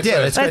we're Let's go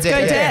dare. Let's go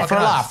dare. Yeah, For a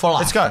laugh, for a laugh.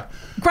 Let's go.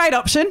 Great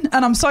option,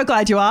 and I'm so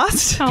glad you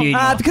asked.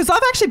 Beautiful. Because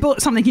I've actually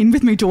brought something in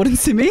with me, Jordan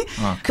Simi,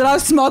 that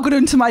I've smuggled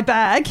into my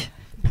bag.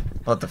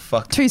 What the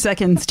fuck? 2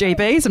 seconds,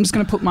 GBs. I'm just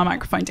going to put my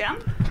microphone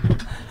down.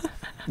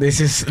 This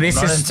is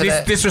into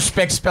that.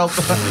 disrespect spelled.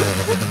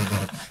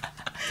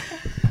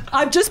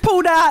 I've just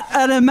pulled out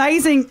an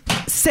amazing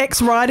sex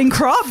riding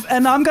crop,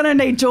 and I'm going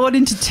to need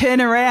Jordan to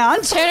turn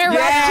around. Turn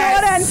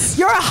around. Jordan,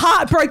 you're a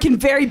heartbroken,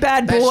 very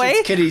bad boy.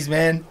 Kitties,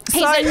 man.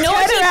 He's So, a turn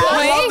naughty around. boy.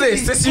 I love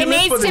this. He You live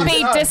needs for to this.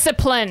 be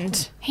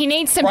disciplined. He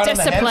needs some Right on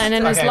the discipline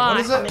in hands. his Okay,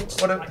 life. What is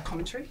it? What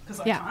Commentary,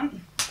 because I Yeah. can't.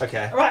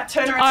 Okay. All right,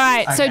 turn around. All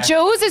right, so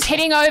Jules is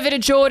heading over to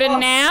Jordan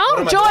now.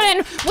 am I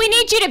Jordan, we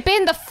need you to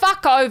bend the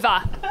fuck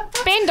over.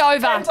 Bend over.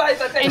 Bend over,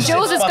 bend And over.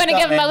 Jules is going to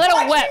Fucked give him a up, little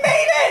I whip.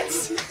 made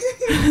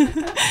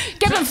it!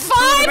 Give him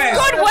 5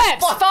 good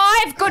whips.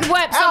 5 good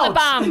whips on the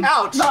bum.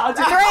 Ouch. No,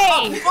 dude.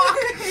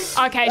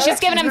 3. Okay, she's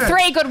giving him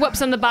 3 good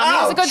whips on the bum.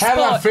 He was a good How did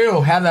that sport.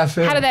 feel? How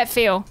did that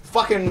feel?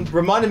 Fucking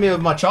reminded me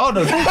of my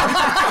childhood.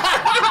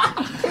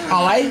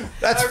 Oh, eh?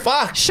 That's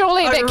fucked.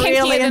 Surely a I bit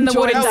really kinkier than the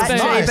enjoyed wooden that, spoon.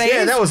 JB. Nice.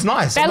 Yeah, that was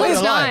nice. That I'm not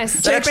looks gonna lie. nice.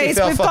 That actually JB's,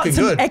 felt we've got fucking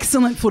some good.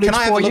 excellent footage Can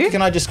I have for a look? you.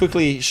 Can I just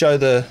quickly show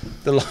the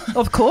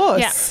Of course.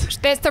 Yeah,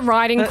 that's the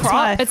riding That's crop.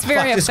 why. It's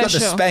very Fuck, it's got the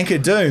official. Spanker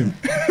Doom.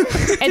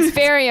 It's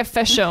very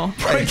official.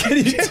 Can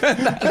you turn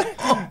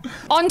that?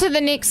 On to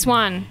the next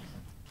one.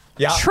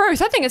 Yeah.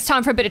 Truth. I think it's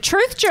time for a bit of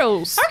truth,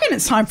 Jules. I reckon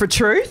it's time for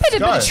truth.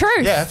 Bit of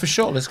truth. Yeah, for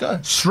sure. Let's go.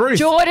 Truth.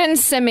 Jordan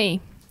Simi,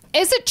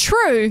 is it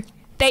true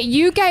that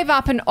you gave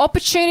up an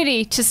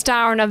opportunity to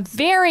star in a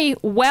very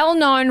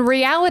well-known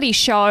reality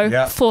show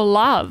Yeah. for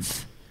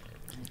love?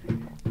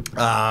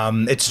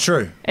 It's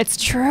true. It's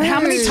true. How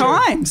many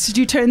times did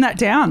you turn that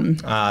down?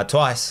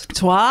 Twice.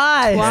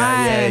 Twice.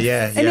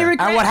 Yeah. Any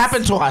regrets? And what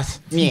happened twice?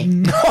 Yeah.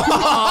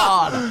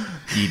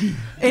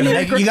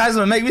 You guys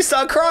want to make me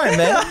start crying,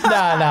 man?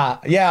 Nah.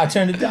 Yeah, I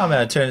turned it down,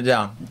 man. I turned it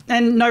down.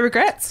 And no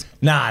regrets?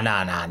 Nah.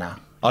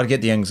 I'd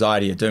get the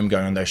anxiety of doom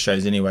going on those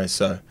shows anyway,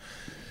 so...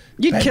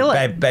 You'd kill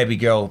it. Baby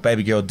girl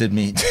did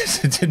me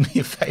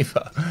a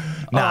favour.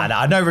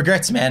 Nah, no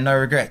regrets, man. No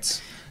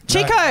regrets.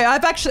 Chico,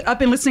 I've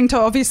been listening to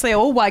obviously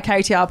all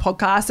YKTR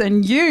podcasts,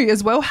 and you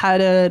as well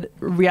had a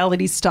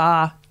reality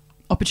star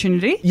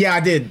opportunity. Yeah, I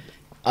did.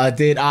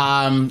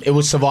 It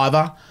was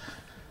Survivor.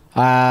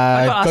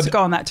 I got asked to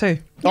go on that too.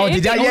 Oh,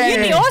 did that? Yeah,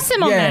 You'd be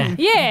awesome on that.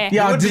 Yeah.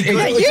 Yeah, I did. You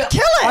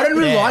kill it. I don't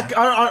really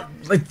Yeah.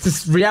 like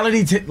this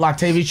reality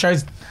TV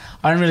shows.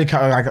 I don't really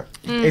like.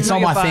 It's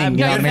not Not my your thing. vibe.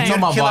 You know what I mean? It's not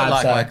my Kill it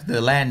vibe. so. like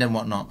the land and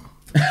whatnot.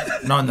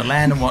 No, in the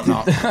land and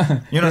whatnot.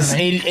 You know what Just I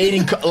mean?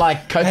 eating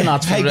like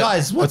coconuts Hey for,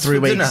 guys, for what's 3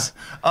 for weeks. dinner?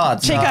 Oh,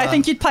 Chico, I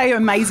think you'd play an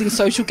amazing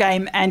social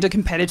game and a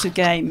competitive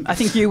game. I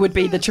think you would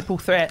be the triple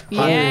threat.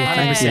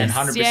 Yes.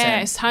 100%.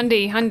 Yes.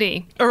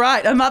 Hundy. All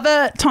right,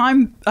 another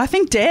time. I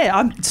think Dare.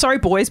 I'm sorry,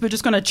 boys. We're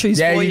just going to choose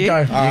Yeah, for you go.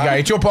 You go.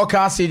 It's your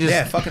podcast. You just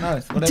Yeah, fucking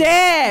oath. Whatever.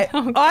 Dare.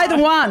 Either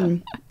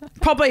one.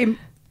 Probably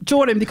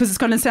Jordan, because it's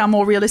going to sound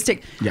more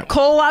realistic. Yep.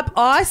 Call up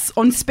Ice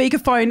on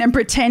speakerphone and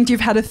pretend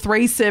you've had a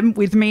threesome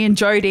with me and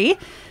Jody.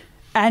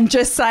 And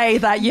just say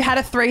that you had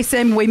a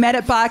threesome. We met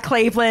at Bar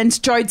Cleveland.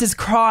 Jodes is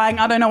crying.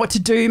 I don't know what to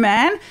do,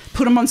 man.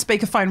 Put him on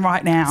speakerphone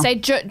right now. Say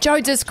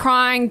Jodes is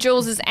crying,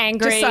 Jules is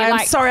angry. just say,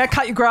 I'm sorry I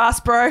cut your grass,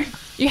 bro.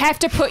 You have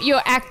to put your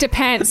actor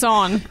pants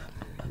on.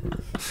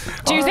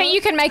 Do you think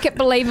you can make it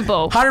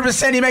believable?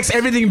 100%. He makes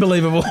everything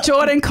believable.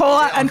 Jordan, call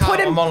up and put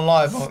him. I'm on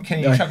live. Can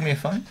you chuck me a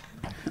phone?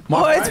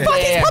 Oh, it's he's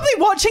probably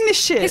watching this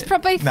shit. He's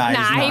probably... Nah, he's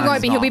not, he won't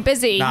he's be. He'll not. be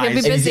busy. Nah, He'll be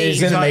he's- busy.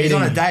 he's in a He's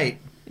on a meeting. date.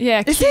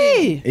 Yeah, Is cute.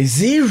 he? Is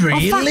he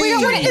really? fuck, we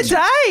don't want It's a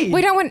day.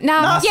 We don't want...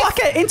 No. No, yeah, fuck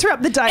it.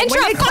 Interrupt the date. We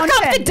need fuck up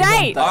the content.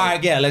 date. All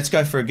right, yeah, let's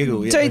go for a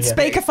giggle. Yeah, Dude, yeah.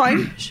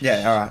 speakerphone.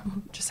 Yeah, all right.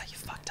 Just say you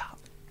fucked up.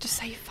 Just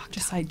say you fucked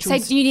Just up. say, Say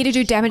Jules, you need to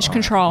do damage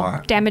control.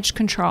 alright. Damage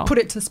control. put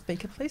it to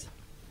speaker, please.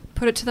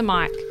 Put it to the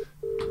mic.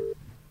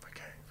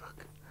 Okay, fuck.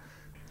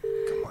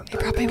 Come on. He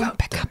probably won't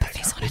pick up if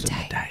he's on a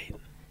date.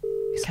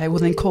 Okay, well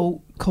then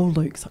call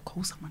Luke. So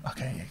call someone.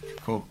 Okay, yeah,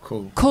 cool.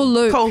 Call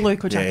Luke. Call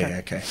Luke or Yeah, Jacko. yeah,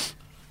 okay.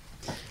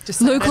 Just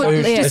say Luke that. or-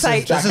 yeah. Just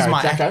say, This is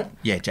my Jacko?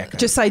 Yeah, Jacko.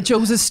 just say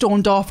Jules is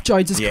stormed off.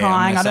 Jodes is Yeah,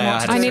 crying. I I'm don't gonna know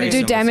what say to I do. need to do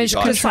threesome with damage you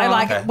guys. Just say control.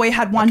 like Okay. we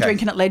had one Okay.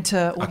 drink and it led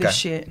to all Okay. this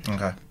shit.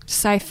 Okay.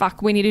 Say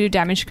fuck. We need to do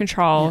damage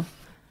control.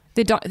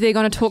 They're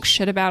going to talk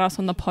shit about us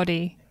on the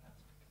potty.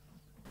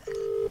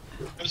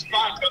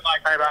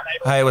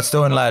 Hey, what's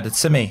doing, lad? It's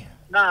Simi.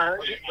 Nah,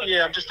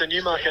 yeah, I'm just a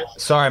Newmarket.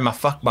 Sorry, my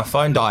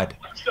phone died.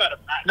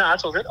 Nah,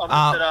 it's all good. I'm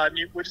just at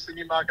we're just a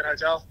Newmarket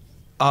hotel.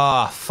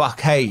 Ah,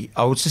 fuck. Hey,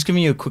 I was just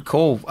giving you a quick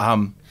call.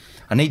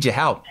 I need your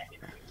help.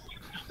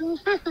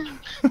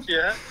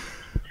 Yeah.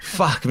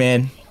 Fuck,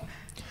 man.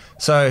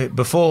 So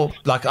before,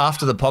 like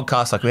after the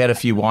podcast, like we had a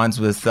few wines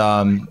with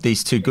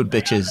these two good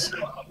bitches,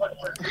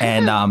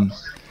 and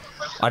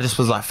I just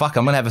was like, fuck,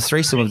 I'm gonna have a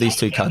threesome with these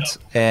two cunts,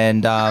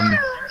 and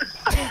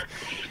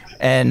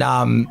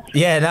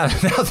yeah,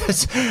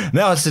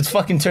 now it's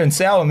fucking turned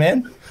sour,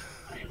 man.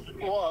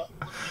 What?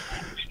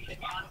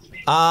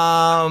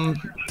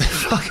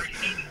 Fuck.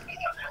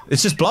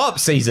 It's just blow up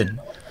season.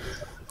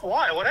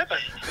 Why? What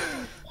happened?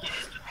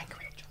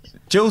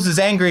 Jules is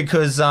angry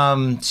because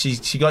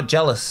she got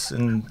jealous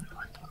and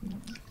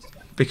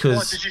because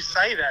What did you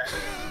say that?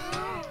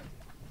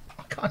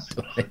 I can't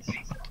do it.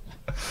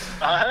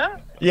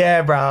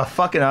 Yeah. Bro,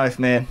 fucking oath,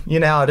 man. You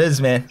know how it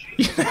is, man.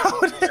 You know how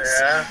it is.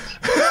 Yeah.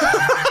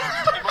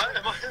 Am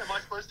I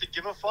supposed to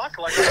give a fuck?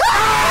 Like, That's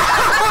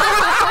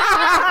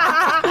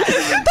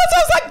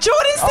I was like,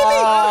 Jordan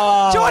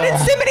Simony. Jordan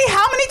Simony,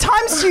 how many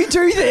times do you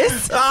do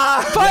this? For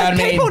I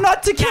mean- people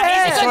not to He's a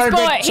care. good Sorry,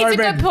 sport. Brett. Sorry,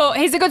 Brett.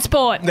 He's a good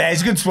sport. Yeah,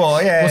 it's a good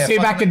sport. Yeah. We'll see you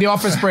fuck, back in the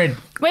office, Brad.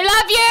 We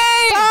love you.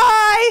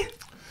 Bye.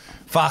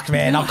 fuck,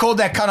 man. I called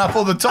that cunt up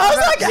all the time. I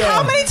was like,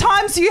 how many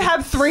times do you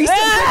have threesomes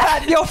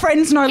that your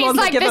friends no He's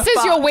longer like, give this a is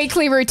fuck? your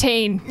weekly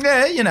routine.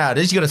 Yeah, you know how it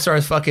is. You got to throw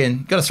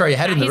your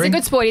head in the He's a ring.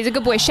 good sport. He's a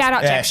good boy. Shout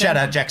out, Yeah, Jackson. shout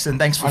out Jackson.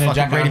 Thanks for I know fucking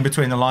Jacko. reading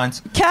between the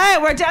lines. Okay,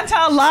 we're down to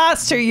our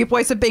last two. You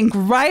boys have been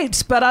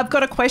great, but I've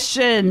got a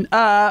question.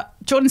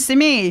 Jordan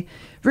Simi,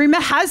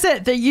 rumour has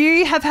it that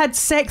you have had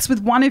sex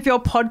with one of your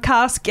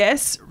podcast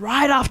guests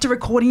right after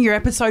recording your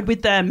episode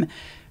with them.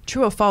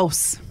 True or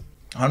false?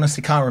 I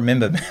honestly can't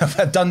remember.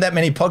 I've done that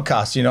many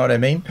podcasts, you know what I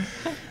mean?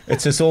 It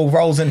just all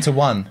rolls into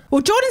one.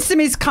 Well, Jordan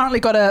Simi's currently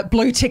got a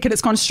blue tick and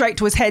it's gone straight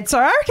to his head. So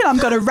I reckon I'm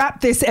going to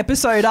wrap this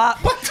episode up.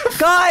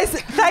 Guys,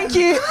 thank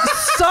you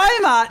so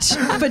much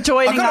for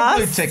joining I've got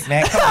us. a blue tick,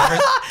 man. Come on,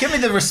 give me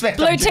the respect.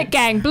 Blue tick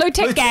gang, blue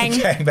tick gang.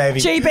 Baby.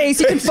 GBs,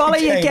 you can follow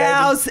your Gang,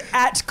 gals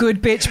at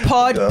Good Bitch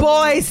Pod.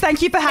 Boys,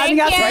 thank you for having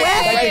Thank us. you.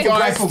 Thank you,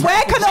 guys.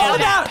 Where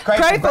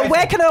can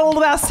where can all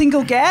of our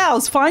single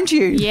gals find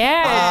you?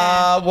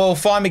 Yeah. Well,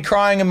 find me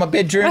crying in my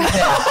bedroom.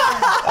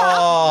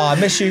 Oh, I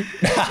miss you.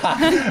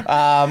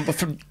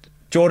 From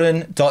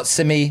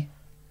Jordan.Simi,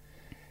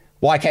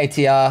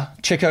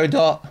 YKTR,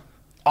 Chico.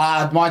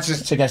 Mine's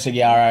just Chico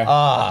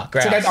Sigiaro.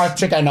 Great.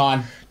 Chico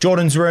 9.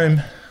 Jordan's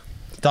room.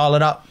 Dial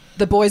it up.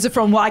 The boys are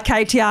from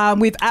YKTR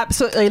and we've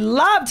absolutely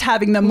loved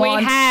having them We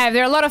on. have.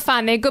 They're a lot of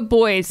fun. They're good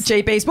boys.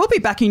 GBs, we'll be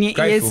back in your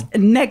Grateful.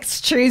 ears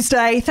next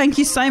Tuesday. Thank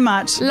you so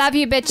much. Love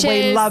you, bitches.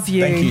 We love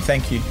you.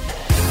 Thank you.